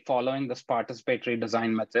by following this participatory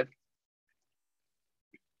design method.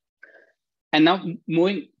 And now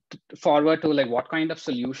moving forward to like what kind of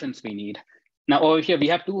solutions we need. Now over here, we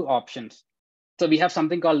have two options. So we have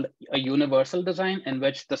something called a universal design, in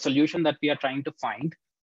which the solution that we are trying to find,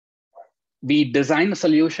 we design a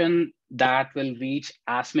solution that will reach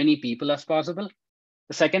as many people as possible.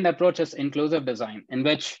 The second approach is inclusive design, in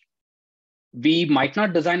which we might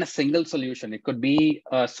not design a single solution. It could be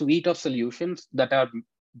a suite of solutions that are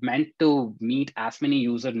meant to meet as many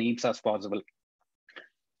user needs as possible.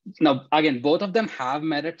 Now, again, both of them have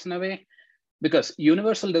merits in a way, because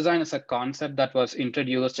universal design is a concept that was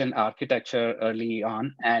introduced in architecture early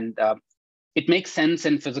on, and it makes sense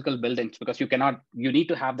in physical buildings because you need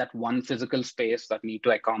to have that one physical space that need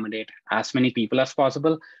to accommodate as many people as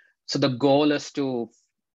possible. So the goal is to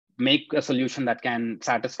make a solution that can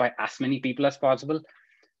satisfy as many people as possible.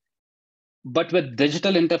 But with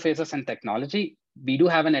digital interfaces and technology, we do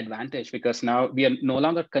have an advantage because now we are no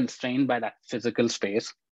longer constrained by that physical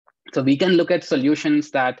space. So we can look at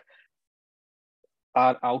solutions that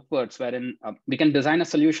are outwards, wherein we can design a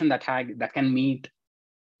solution that can meet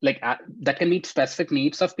specific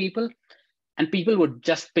needs of people, and people would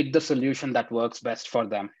just pick the solution that works best for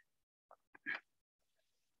them.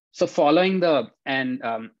 So following like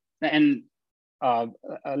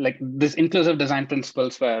this inclusive design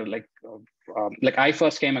principles were like I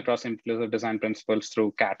first came across inclusive design principles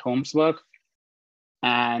through Kat Holmes' work.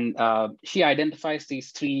 And she identifies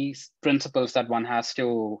these three principles that one has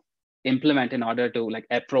to implement in order to like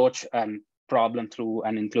approach a problem through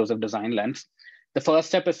an inclusive design lens. The first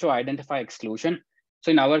step is to identify exclusion.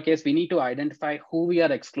 So in our case, we need to identify who we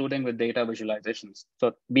are excluding with data visualizations.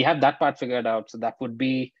 So we have that part figured out. So that would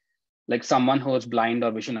be like someone who is blind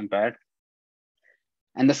or vision impaired.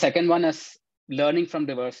 And the second one is learning from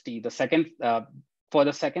diversity. For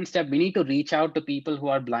the second step, we need to reach out to people who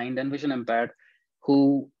are blind and vision impaired,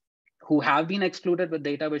 who have been excluded with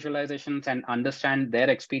data visualizations and understand their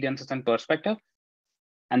experiences and perspective.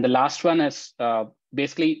 And the last one is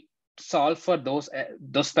basically solve for those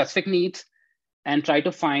specific needs and try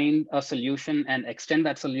to find a solution and extend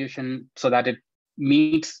that solution so that it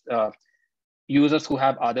meets users who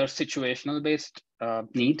have other situational based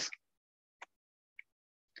needs.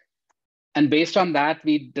 And based on that,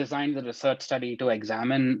 we designed the research study to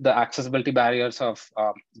examine the accessibility barriers of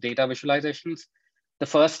data visualizations. The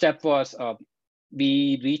first step was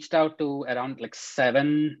we reached out to around like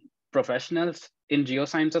 7 professionals in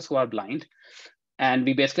geosciences who are blind. And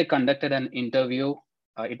we basically conducted an interview.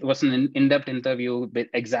 It was an in-depth interview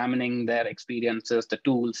examining their experiences, the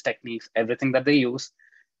tools, techniques, everything that they use.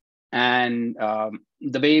 And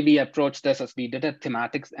the way we approached this is we did a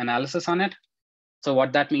thematic analysis on it. So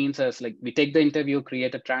what that means is like we take the interview,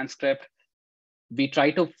 create a transcript. We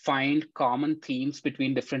try to find common themes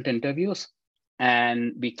between different interviews,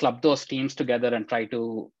 and we club those themes together and try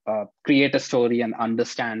to create a story and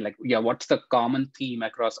understand like, yeah, what's the common theme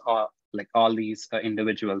across all these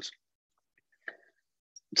individuals.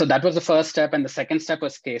 So that was the first step. And the second step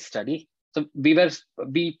was case study. So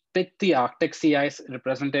we picked the Arctic sea ice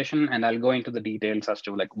representation, and I'll go into the details as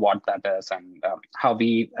to like what that is and how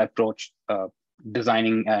we approach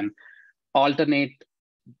designing an alternate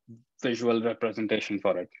visual representation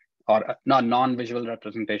for it, or not non-visual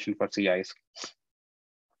representation for sea ice.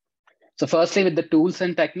 So firstly, with the tools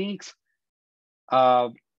and techniques,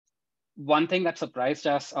 one thing that surprised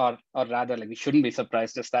us, or rather like we shouldn't be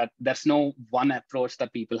surprised, is that there's no one approach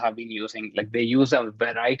that people have been using. Like they use a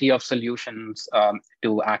variety of solutions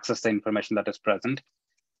to access the information that is present.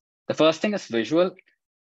 The first thing is visual.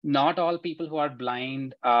 Not all people who are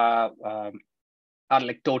blind are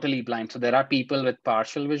like totally blind. So there are people with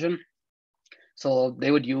partial vision. So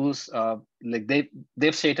they would use, like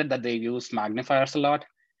they've stated that they use magnifiers a lot.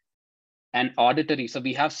 And auditory. So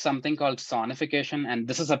we have something called sonification. And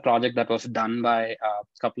this is a project that was done by a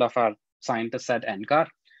couple of our scientists at NCAR,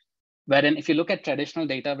 wherein if you look at traditional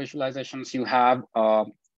data visualizations, you have a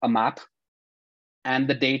map and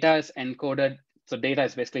the data is encoded. So data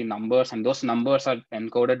is basically numbers, and those numbers are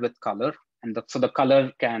encoded with color. And so the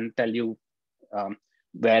color can tell you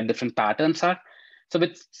where different patterns are. So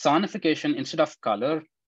with sonification, instead of color,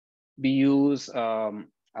 we use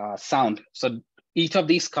sound. So each of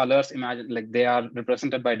these colors, imagine like they are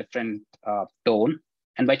represented by different tone.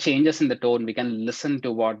 And by changes in the tone, we can listen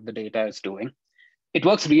to what the data is doing. It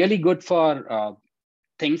works really good for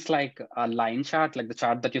things like a line chart, like the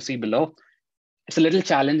chart that you see below. It's a little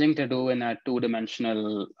challenging to do in a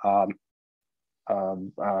 2-dimensional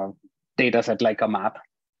data set like a map.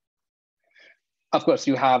 Of course,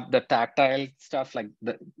 you have the tactile stuff, like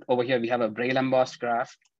over here, we have a Braille embossed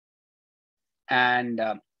graph. And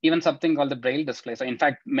even something called the Braille display. So in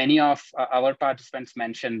fact, many of our participants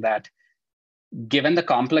mentioned that given the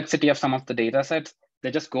complexity of some of the data sets, they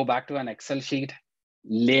just go back to an Excel sheet,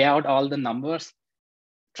 lay out all the numbers,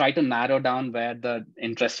 try to narrow down where the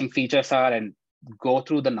interesting features are, and go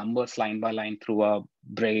through the numbers line by line through a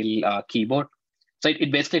Braille keyboard. So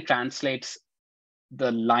it basically translates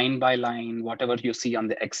the line by line, whatever you see on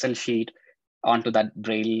the Excel sheet, onto that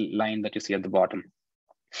Braille line that you see at the bottom.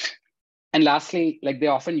 And lastly, like they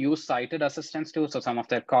often use sighted assistants too. So some of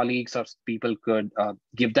their colleagues or people could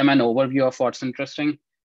give them an overview of what's interesting.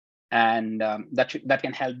 And that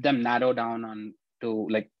can help them narrow down on to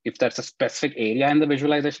like, if there's a specific area in the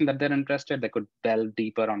visualization that they're interested, they could delve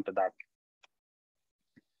deeper onto that.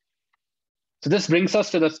 So this brings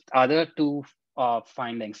us to the other two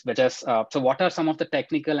findings, which is, so what are some of the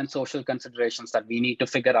technical and social considerations that we need to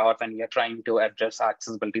figure out when we are trying to address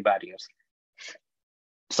accessibility barriers?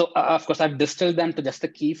 So of course, I've distilled them to just the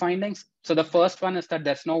key findings. So the first one is that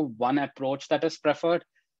there's no one approach that is preferred.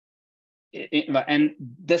 And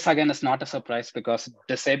this again is not a surprise because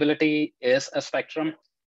disability is a spectrum.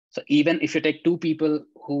 So even if you take 2 people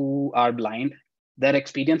who are blind, their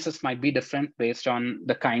experiences might be different based on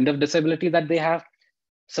the kind of disability that they have.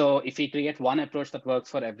 So if we create one approach that works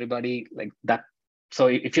for everybody, like that, so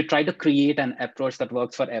if you try to create an approach that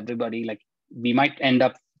works for everybody, like we might end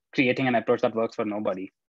up creating an approach that works for nobody.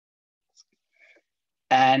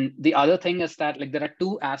 And the other thing is that like there are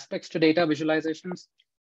 2 aspects to data visualizations.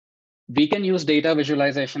 We can use data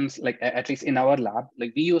visualizations, like at least in our lab,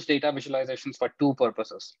 like we use data visualizations for 2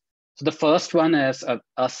 purposes. So the first one is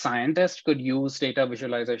a scientist could use data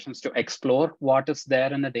visualizations to explore what is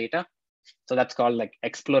there in the data. So that's called like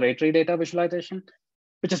exploratory data visualization,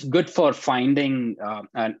 which is good for finding,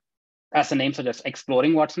 and as the name suggests,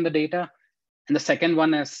 exploring what's in the data. And the second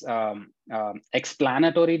one is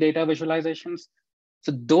explanatory data visualizations.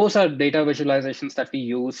 So those are data visualizations that we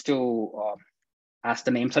use to, as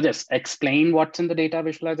the name suggests, explain what's in the data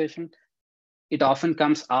visualization. It often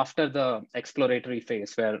comes after the exploratory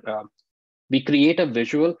phase where we create a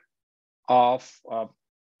visual of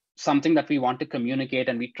something that we want to communicate,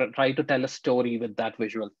 and we try to tell a story with that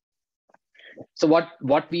visual. So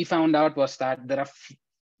what we found out was that there are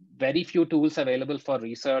very few tools available for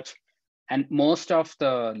research, and most of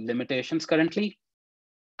the limitations currently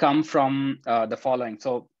come from the following.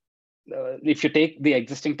 So if you take the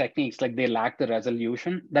existing techniques, like they lack the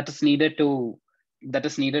resolution that is needed to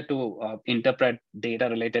interpret data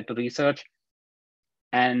related to research.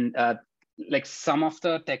 And like some of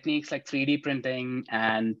the techniques like 3D printing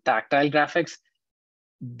and tactile graphics,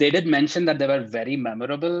 they did mention that they were very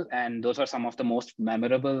memorable, and those are some of the most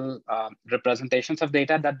memorable representations of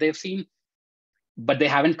data that they've seen. But they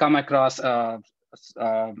haven't come across a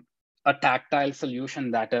tactile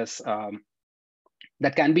solution that is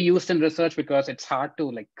that can be used in research, because it's hard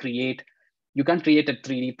to like create. You can't create a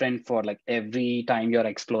 3D print for like every time you're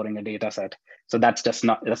exploring a data set. So that's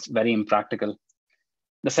very impractical.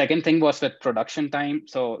 The second thing was with production time.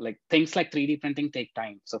 So like things like 3D printing take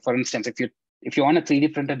time. So for instance, if you want to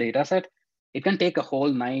 3D print a data set, it can take a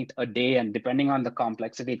whole night, a day, and depending on the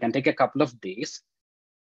complexity, it can take a couple of days.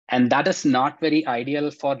 And that is not very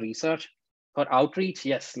ideal for research. For outreach,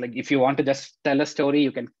 yes, like if you want to just tell a story,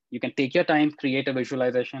 you can take your time, create a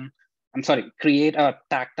visualization. Create a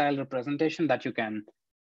tactile representation that you can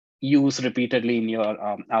use repeatedly in your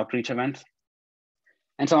outreach events.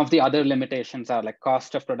 And some of the other limitations are like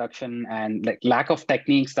cost of production and like lack of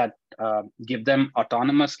techniques that give them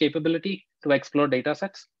autonomous capability to explore data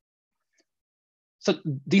sets. So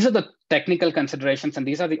these are the technical considerations, and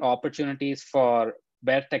these are the opportunities for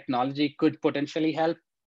where technology could potentially help.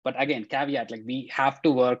 But again, caveat, like we have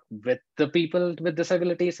to work with the people with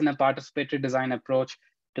disabilities in a participatory design approach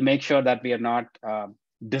to make sure that we are not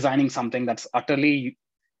designing something that's utterly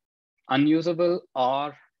unusable,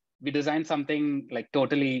 or we design something like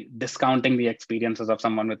totally discounting the experiences of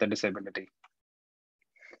someone with a disability.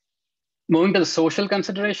 Moving to the social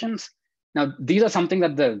considerations. Now, these are something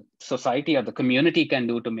that the society or the community can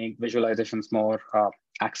do to make visualizations more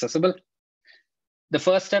accessible. The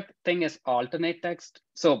first thing is alternate text.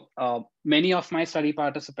 So many of my study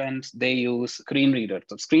participants, they use screen reader.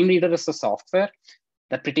 So screen reader is the software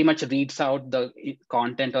that pretty much reads out the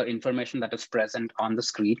content or information that is present on the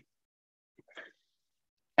screen.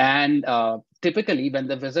 And typically when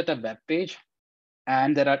they visit a web page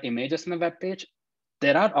and there are images in the web page,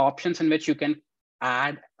 there are options in which you can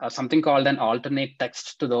add something called an alternate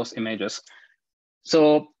text to those images.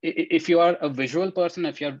 So if you are a visual person,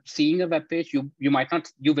 if you're seeing a web page, you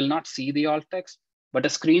will not see the alt text, but a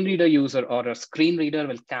screen reader user or a screen reader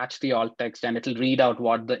will catch the alt text and it'll read out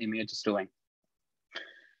what the image is doing.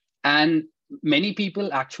 And many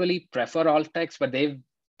people actually prefer alt text, but they've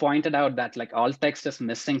pointed out that like alt text is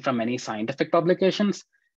missing from many scientific publications.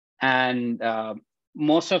 And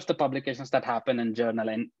most of the publications that happen in journal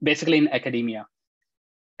and basically in academia.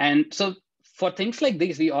 And so for things like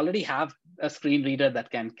these, we already have a screen reader that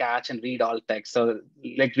can catch and read alt text. So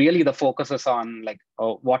like really the focus is on like,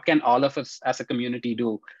 oh, what can all of us as a community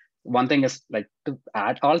do? One thing is like to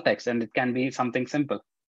add alt text, and it can be something simple.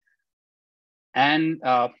 And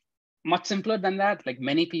much simpler than that, like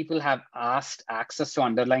many people have asked access to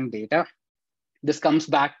underlying data. This comes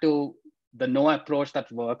back to the no approach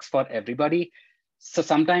that works for everybody. So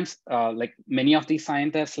sometimes like many of these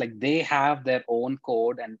scientists, like they have their own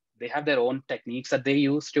code and they have their own techniques that they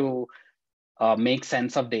use to make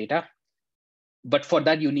sense of data. But for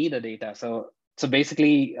that, you need a data. So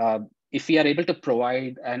basically, if we are able to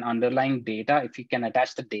provide an underlying data, if we can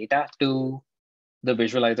attach the data to the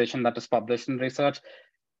visualization that is published in research,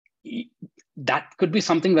 that could be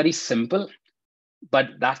something very simple, but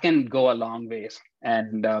that can go a long ways.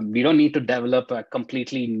 And we don't need to develop a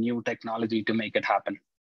completely new technology to make it happen.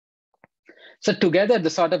 So together,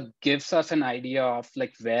 this sort of gives us an idea of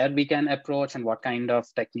like where we can approach and what kind of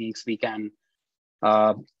techniques we can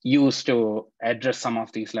use to address some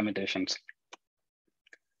of these limitations.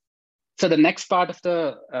 So the next part of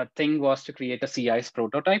the thing was to create a sea ice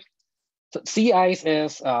prototype. So sea ice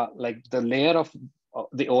is like the layer of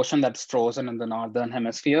the ocean that's frozen in the northern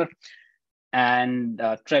hemisphere. And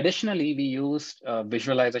traditionally, we used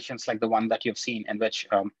visualizations like the one that you've seen, in which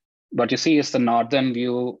what you see is the northern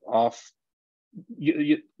view of,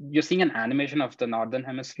 you're seeing an animation of the northern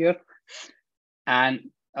hemisphere. And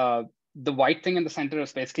the white thing in the center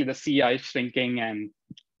is basically the sea ice shrinking and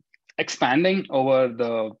expanding over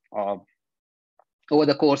the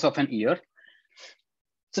course of an year.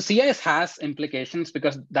 So sea ice has implications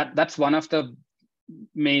because that's one of the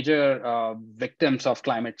major victims of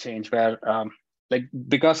climate change, where like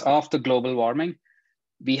because of the global warming,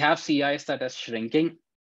 we have sea ice that is shrinking.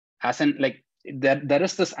 As in, like there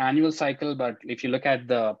is this annual cycle, but if you look at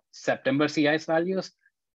the September sea ice values,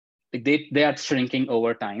 like they are shrinking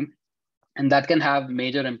over time, and that can have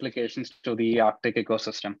major implications to the Arctic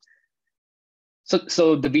ecosystem.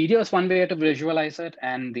 So the video is one way to visualize it,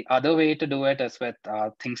 and the other way to do it is with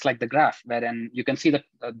things like the graph, wherein you can see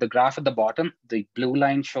the graph at the bottom. The blue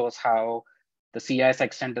line shows how the sea ice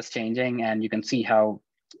extent is changing, and you can see how,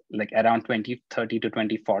 like around 2030 to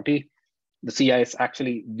 2040, the sea ice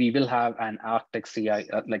actually, we will have an Arctic sea ice,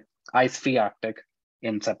 like ice-free Arctic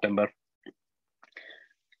in September.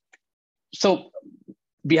 So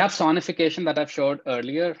we have sonification that I've showed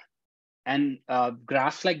earlier, and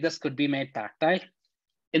graphs like this could be made tactile.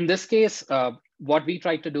 In this case, what we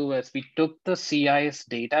tried to do is we took the sea ice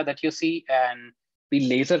data that you see and we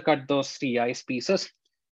laser cut those sea ice pieces.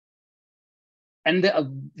 And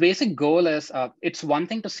the basic goal is, it's one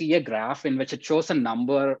thing to see a graph in which it shows a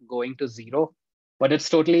number going to 0, but it's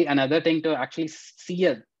totally another thing to actually see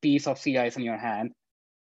a piece of sea ice in your hand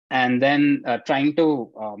and then trying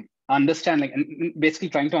to understand, like, and basically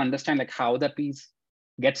trying to understand like how the piece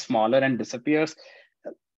gets smaller and disappears.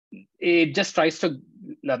 It just tries to,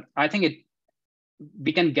 I think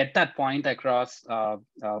we can get that point across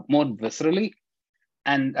more viscerally.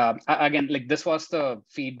 And again, like this was the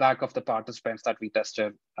feedback of the participants that we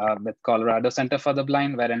tested with Colorado Center for the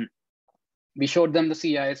Blind, wherein we showed them the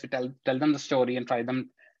sea ice, we tell them the story and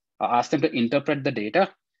ask them to interpret the data.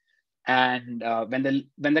 And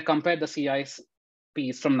when they compared the sea ice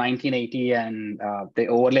piece from 1980 and they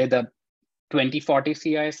overlay the 2040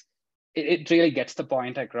 sea ice, it really gets the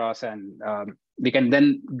point across. And we can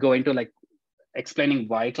then go into like explaining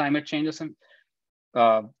why climate change is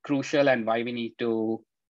crucial and why we need to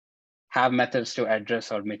have methods to address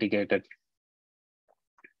or mitigate it.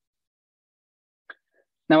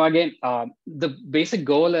 Now, again, the basic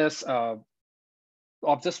goal is of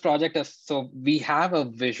this project is, so we have a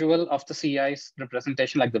visual of the sea ice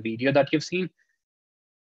representation, like the video that you've seen.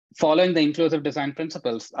 Following the inclusive design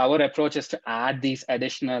principles, our approach is to add these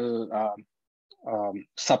additional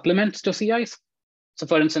supplements to sea ice. So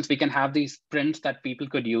for instance, we can have these prints that people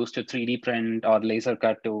could use to 3D print or laser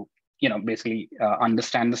cut to, basically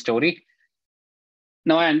understand the story.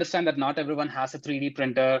 Now, I understand that not everyone has a 3D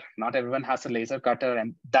printer, not everyone has a laser cutter,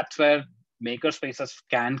 and that's where makerspaces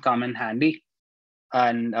can come in handy.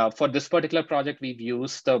 And for this particular project, we've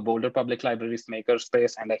used the Boulder Public Library's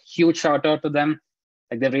makerspace, and a huge shout out to them.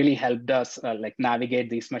 Like they really helped us like navigate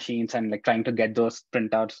these machines and like trying to get those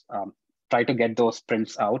printouts, try to get those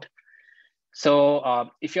prints out. So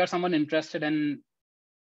if you're someone interested in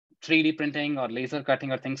 3D printing or laser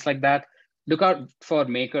cutting or things like that, look out for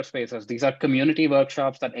makerspaces. These are community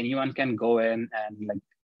workshops that anyone can go in and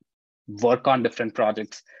like work on different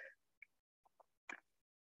projects.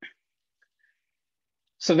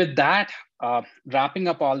 So with that, wrapping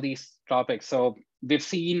up all these topics. So we've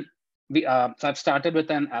seen, so I've started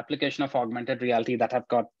with an application of augmented reality that have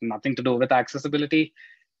got nothing to do with accessibility.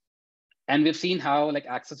 And we've seen how like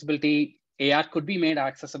accessibility, AR could be made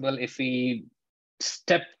accessible if we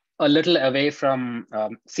step a little away from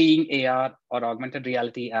seeing AR or augmented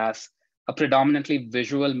reality as a predominantly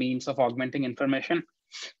visual means of augmenting information.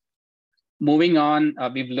 Moving on,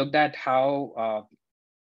 we've looked at how,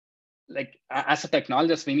 like as a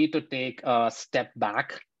technologist, we need to take a step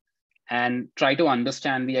back and try to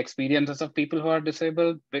understand the experiences of people who are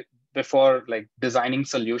disabled before like designing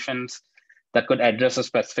solutions that could address a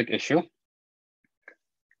specific issue.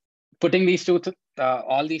 Putting these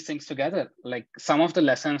all these things together, like some of the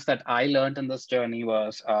lessons that I learned in this journey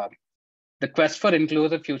was the quest for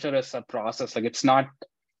inclusive future is a process. Like it's not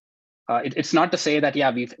to say that,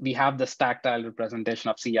 yeah, we have this tactile representation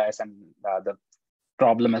of sea ice and the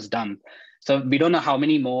problem is done. So we don't know how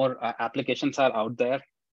many more applications are out there.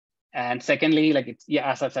 And secondly, like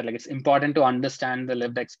as I've said, like it's important to understand the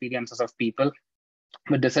lived experiences of people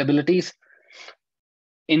with disabilities,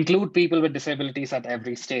 include people with disabilities at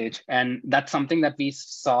every stage. And that's something that we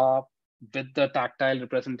saw with the tactile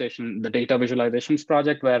representation, the data visualizations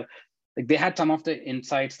project, where like they had some of the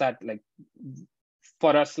insights that like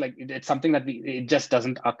for us, like it's something that it just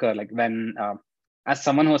doesn't occur. Like when, as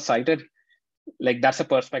someone who was sighted, like that's a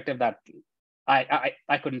perspective that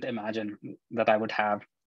I couldn't imagine that I would have.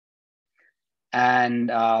 And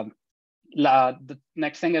the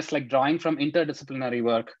next thing is like drawing from interdisciplinary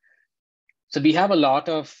work. So we have a lot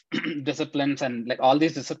of disciplines, and like all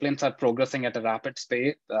these disciplines are progressing at a rapid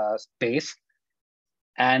pace.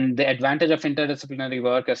 And the advantage of interdisciplinary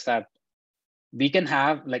work is that we can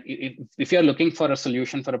have, like, if you're looking for a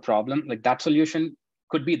solution for a problem, like that solution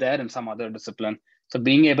could be there in some other discipline. So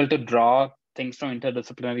being able to draw things from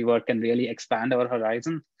interdisciplinary work can really expand our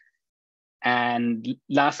horizon. And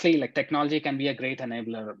lastly, like technology can be a great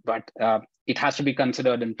enabler, but it has to be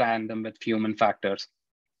considered in tandem with human factors.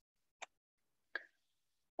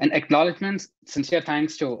 And acknowledgements, sincere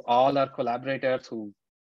thanks to all our collaborators who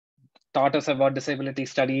taught us about disability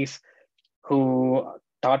studies, who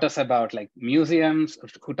taught us about like museums,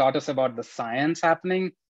 who taught us about the science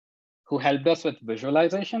happening, who helped us with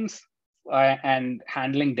visualizations and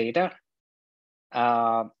handling data,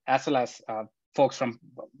 as well as folks from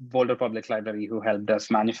Boulder Public Library who helped us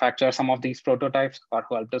manufacture some of these prototypes or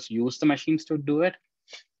who helped us use the machines to do it.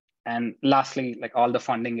 And lastly, like all the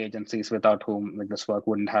funding agencies without whom like this work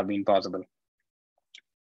wouldn't have been possible.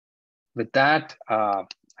 With that, I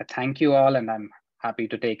thank you all, and I'm happy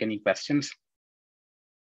to take any questions.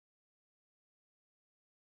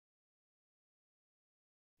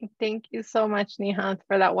 Thank you so much, Nihant,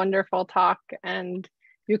 for that wonderful talk. And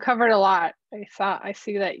you covered a lot. I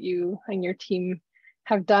see that you and your team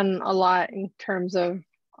have done a lot in terms of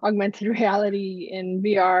augmented reality in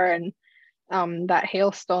VR, and that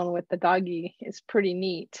hailstone with the doggy is pretty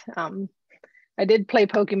neat. I did play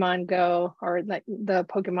Pokemon Go, or like the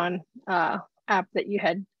Pokemon app that you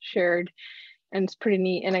had shared, and it's pretty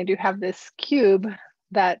neat. And I do have this cube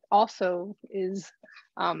that also is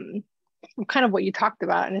kind of what you talked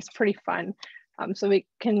about, and it's pretty fun. So we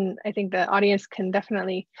can, I think the audience can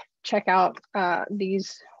definitely check out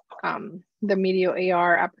these, the Medio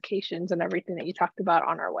AR applications and everything that you talked about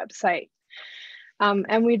on our website.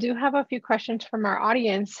 And we do have a few questions from our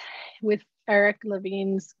audience, with Eric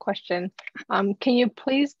Levine's question. Can you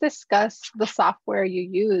please discuss the software you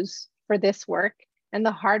use for this work and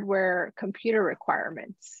the hardware computer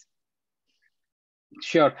requirements?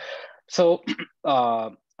 Sure. So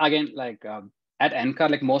again, like at NCAR,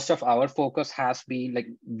 like most of our focus has been like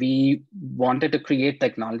we wanted to create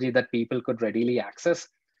technology that people could readily access.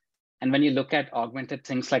 And when you look at augmented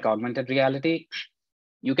things like augmented reality,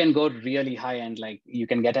 you can go really high end, like you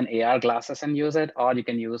can get an AR glasses and use it, or you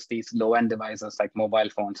can use these low end devices like mobile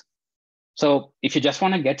phones. So if you just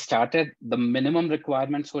want to get started, the minimum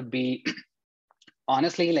requirements would be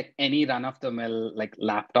honestly like any run of the mill like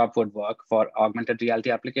laptop would work for augmented reality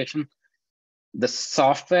application. The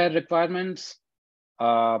software requirements,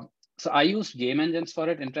 so I use game engines for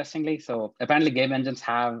it, interestingly. So apparently game engines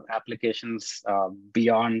have applications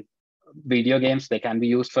beyond video games. They can be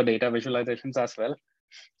used for data visualizations as well.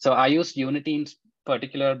 So I use Unity in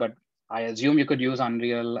particular, but I assume you could use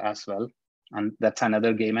Unreal as well. And that's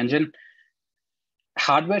another game engine.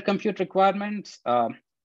 Hardware compute requirements,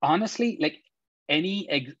 honestly, like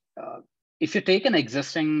any, if you take an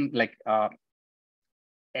existing, like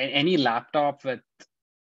any laptop with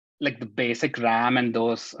like the basic RAM and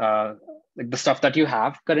those, like the stuff that you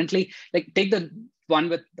have currently, like take the one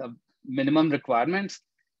with the minimum requirements,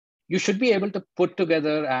 you should be able to put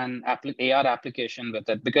together an AR application with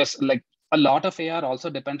it, because like a lot of AR also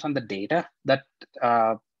depends on the data that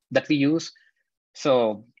that we use.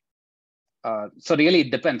 So so really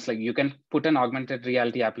it depends. Like you can put an augmented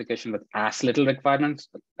reality application with as little requirements,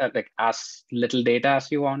 like as little data as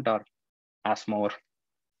you want, or as more.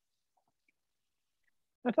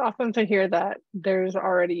 It's awesome to hear that there's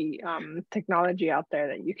already technology out there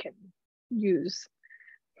that you can use.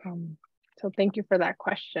 So thank you for that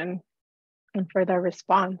question and for the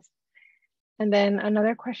response. And then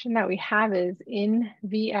another question that we have is, in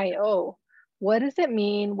VIO, what does it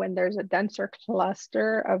mean when there's a denser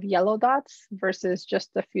cluster of yellow dots versus just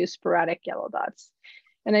a few sporadic yellow dots?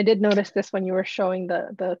 And I did notice this when you were showing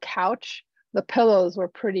the couch, the pillows were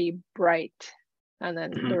pretty bright, and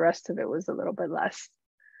then the rest of it was a little bit less.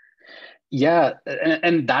 Yeah,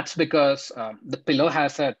 and that's because the pillow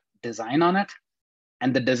has a design on it,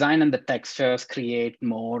 and the design and the textures create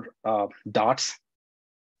more dots.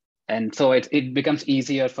 And so it becomes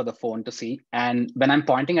easier for the phone to see. And when I'm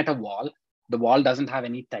pointing at a wall, the wall doesn't have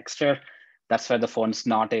any texture. That's where the phone's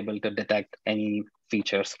not able to detect any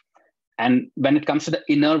features. And when it comes to the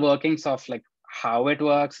inner workings of like how it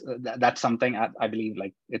works, that's something I believe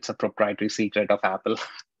like it's a proprietary secret of Apple.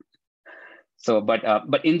 So, but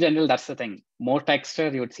in general, that's the thing. More texture,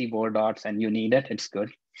 you would see more dots, and you need it. It's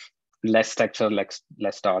good. Less texture, less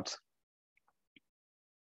dots.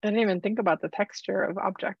 I didn't even think about the texture of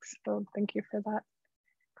objects, so thank you for that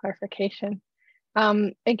clarification.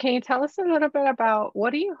 And can you tell us a little bit about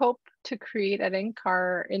what do you hope to create at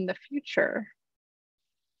NCAR in the future?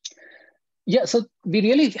 Yeah, so we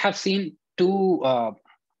really have seen two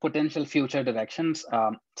potential future directions.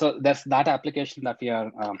 So there's that application that we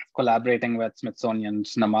are collaborating with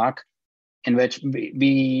Smithsonian's NMARC, in which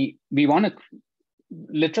we want to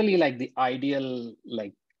literally, like, the ideal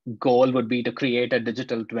like goal would be to create a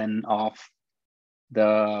digital twin of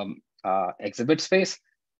the exhibit space,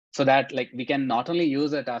 so that like we can not only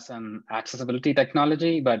use it as an accessibility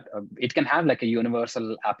technology, but it can have like a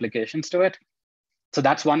universal applications to it. So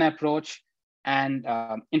that's one approach. And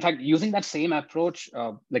in fact, using that same approach,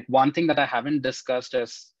 like one thing that I haven't discussed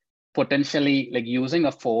is potentially like using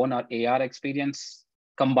a phone or AR experience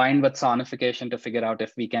combined with sonification to figure out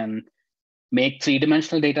if we can make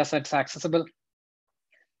three-dimensional data sets accessible.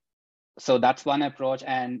 So that's one approach.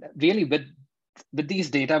 And really with these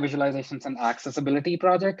data visualizations and accessibility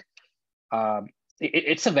project,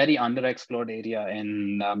 it's a very underexplored area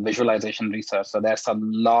in visualization research. So there's a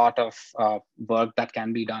lot of work that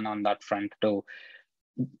can be done on that front to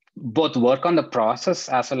both work on the process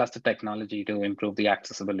as well as the technology to improve the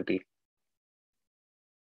accessibility.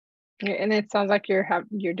 And it sounds like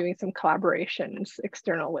you're doing some collaborations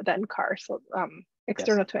external with NCAR, so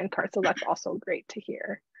external to NCAR, so that's also great to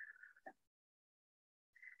hear.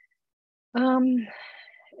 And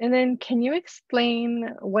then can you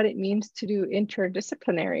explain what it means to do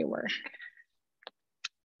interdisciplinary work?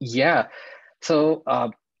 Yeah, so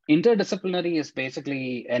interdisciplinary is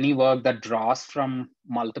basically any work that draws from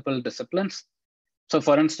multiple disciplines. So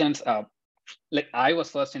for instance, like I was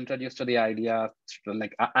first introduced to the idea,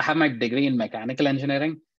 like I have my degree in mechanical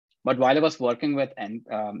engineering, but while I was working with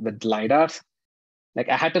LiDARs, like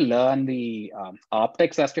I had to learn the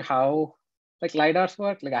optics as to how like LiDARs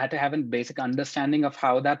work. Like I had to have a basic understanding of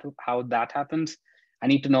how that happens. I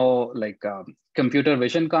need to know like computer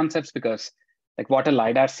vision concepts, because like what a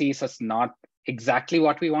LiDAR sees is not exactly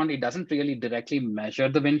what we want. It doesn't really directly measure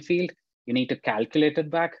the wind field. You need to calculate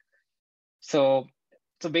it back. So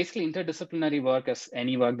basically interdisciplinary work is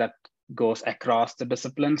any work that goes across the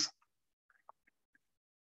disciplines.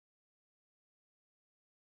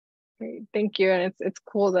 Great, thank you. And it's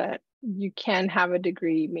cool that you can have a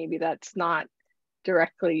degree, maybe that's not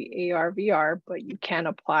directly AR, VR, but you can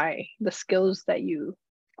apply the skills that you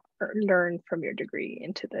learn from your degree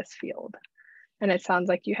into this field. And it sounds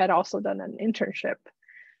like you had also done an internship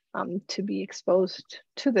to be exposed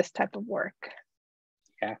to this type of work.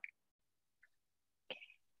 Yeah.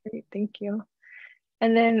 Great, thank you.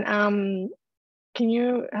 And then can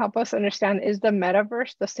you help us understand, is the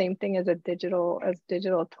metaverse the same thing as digital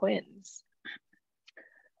twins?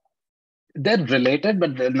 They're related,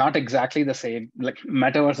 but they're not exactly the same. Like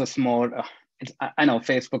metaverse is more, I know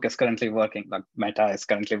Facebook is currently working, like Meta is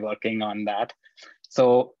currently working on that.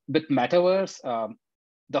 So with metaverse,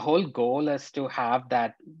 the whole goal is to have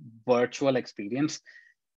that virtual experience.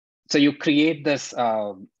 So you create this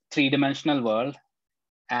three-dimensional world,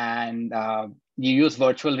 and you use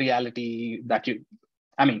virtual reality that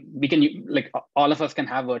we can, like all of us can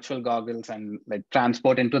have virtual goggles and like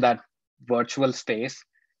transport into that virtual space.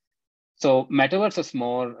 So metaverse is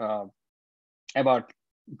more about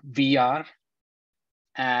VR.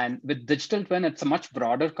 And with digital twin, it's a much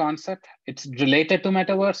broader concept. It's related to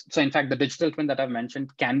metaverse. So in fact, the digital twin that I've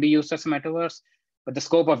mentioned can be used as a metaverse, but the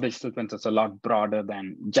scope of digital twins is a lot broader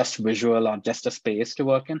than just visual or just a space to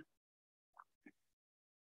work in.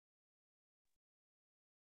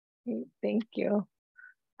 Thank you.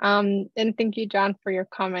 And thank you, John, for your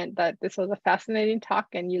comment that this was a fascinating talk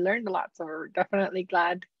and you learned a lot. So we're definitely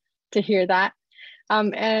glad to hear that.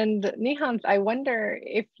 And Nihant, I wonder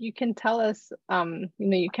if you can tell us,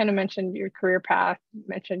 you kind of mentioned your career path,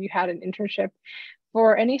 mentioned you had an internship.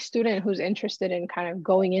 For any student who's interested in kind of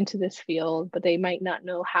going into this field, but they might not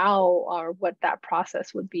know how or what that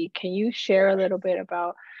process would be, can you share a little bit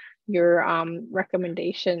about your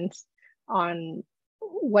recommendations on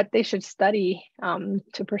what they should study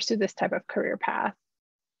to pursue this type of career path?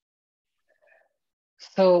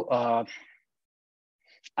 So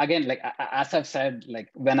again, like as I've said, like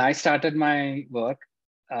when I started my work,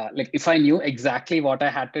 like if I knew exactly what I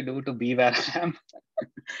had to do to be where I am,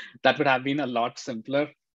 that would have been a lot simpler.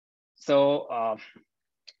 So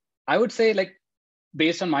I would say, like,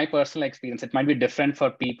 based on my personal experience, it might be different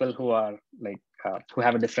for people who are like who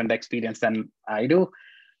have a different experience than I do.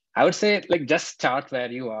 I would say, like, just start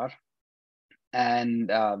where you are.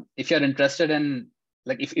 And if you're interested in,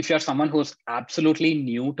 like, if you're someone who's absolutely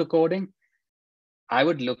new to coding, I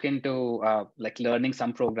would look into like learning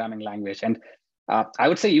some programming language. And I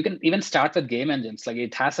would say you can even start with game engines. Like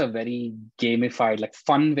it has a very gamified, like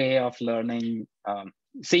fun way of learning,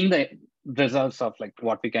 seeing the results of like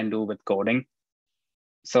what we can do with coding.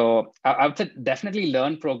 So I would say definitely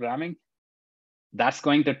learn programming. That's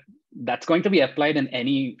going to be applied in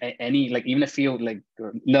any like, even if you like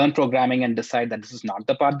learn programming and decide that this is not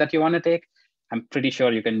the path that you want to take, I'm pretty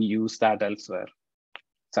sure you can use that elsewhere.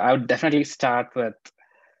 So I would definitely start with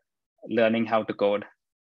learning how to code.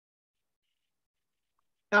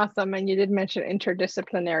 Awesome. And you did mention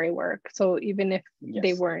interdisciplinary work. So even if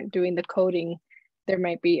they weren't doing the coding, there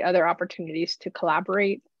might be other opportunities to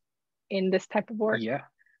collaborate in this type of work.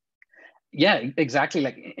 Yeah, exactly.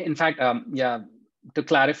 Like, in fact, to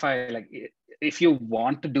clarify, like if you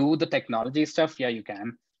want to do the technology stuff, yeah, you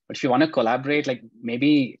can. But if you want to collaborate, like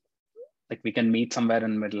maybe like we can meet somewhere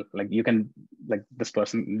in the middle. Like you can, like this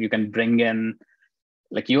person, you can bring in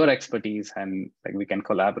like your expertise and like we can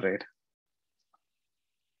collaborate.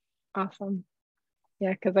 Awesome.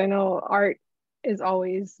 Yeah, because I know art is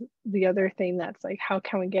always the other thing that's like, how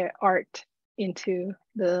can we get art into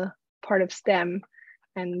the part of STEM?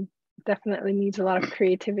 And definitely needs a lot of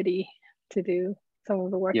creativity to do some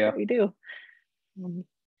of the work that we do.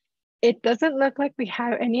 It doesn't look like we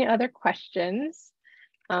have any other questions,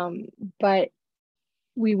 but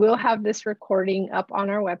we will have this recording up on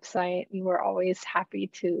our website, and we're always happy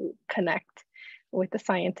to connect with the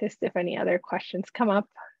scientists if any other questions come up.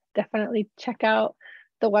 Definitely check out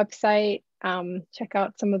the website, check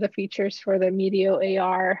out some of the features for the Medio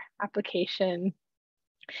AR application.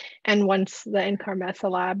 And once the NCAR Mesa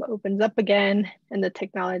Lab opens up again and the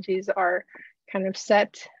technologies are kind of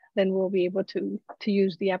set, then we'll be able to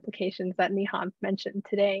use the applications that Nihant mentioned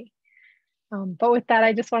today. But with that,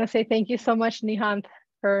 I just want to say thank you so much, Nihant,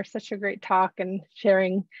 for such a great talk and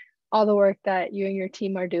sharing all the work that you and your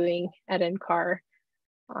team are doing at NCAR.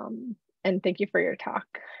 And thank you for your talk.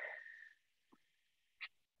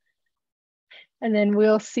 And then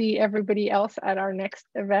we'll see everybody else at our next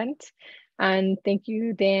event. And thank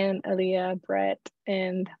you, Dan, Aaliyah, Brett,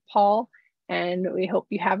 and Paul. And we hope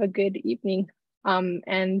you have a good evening.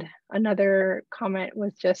 And another comment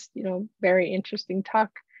was just, very interesting talk.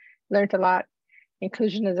 Learned a lot.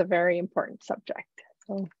 Inclusion is a very important subject.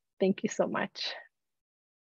 So thank you so much.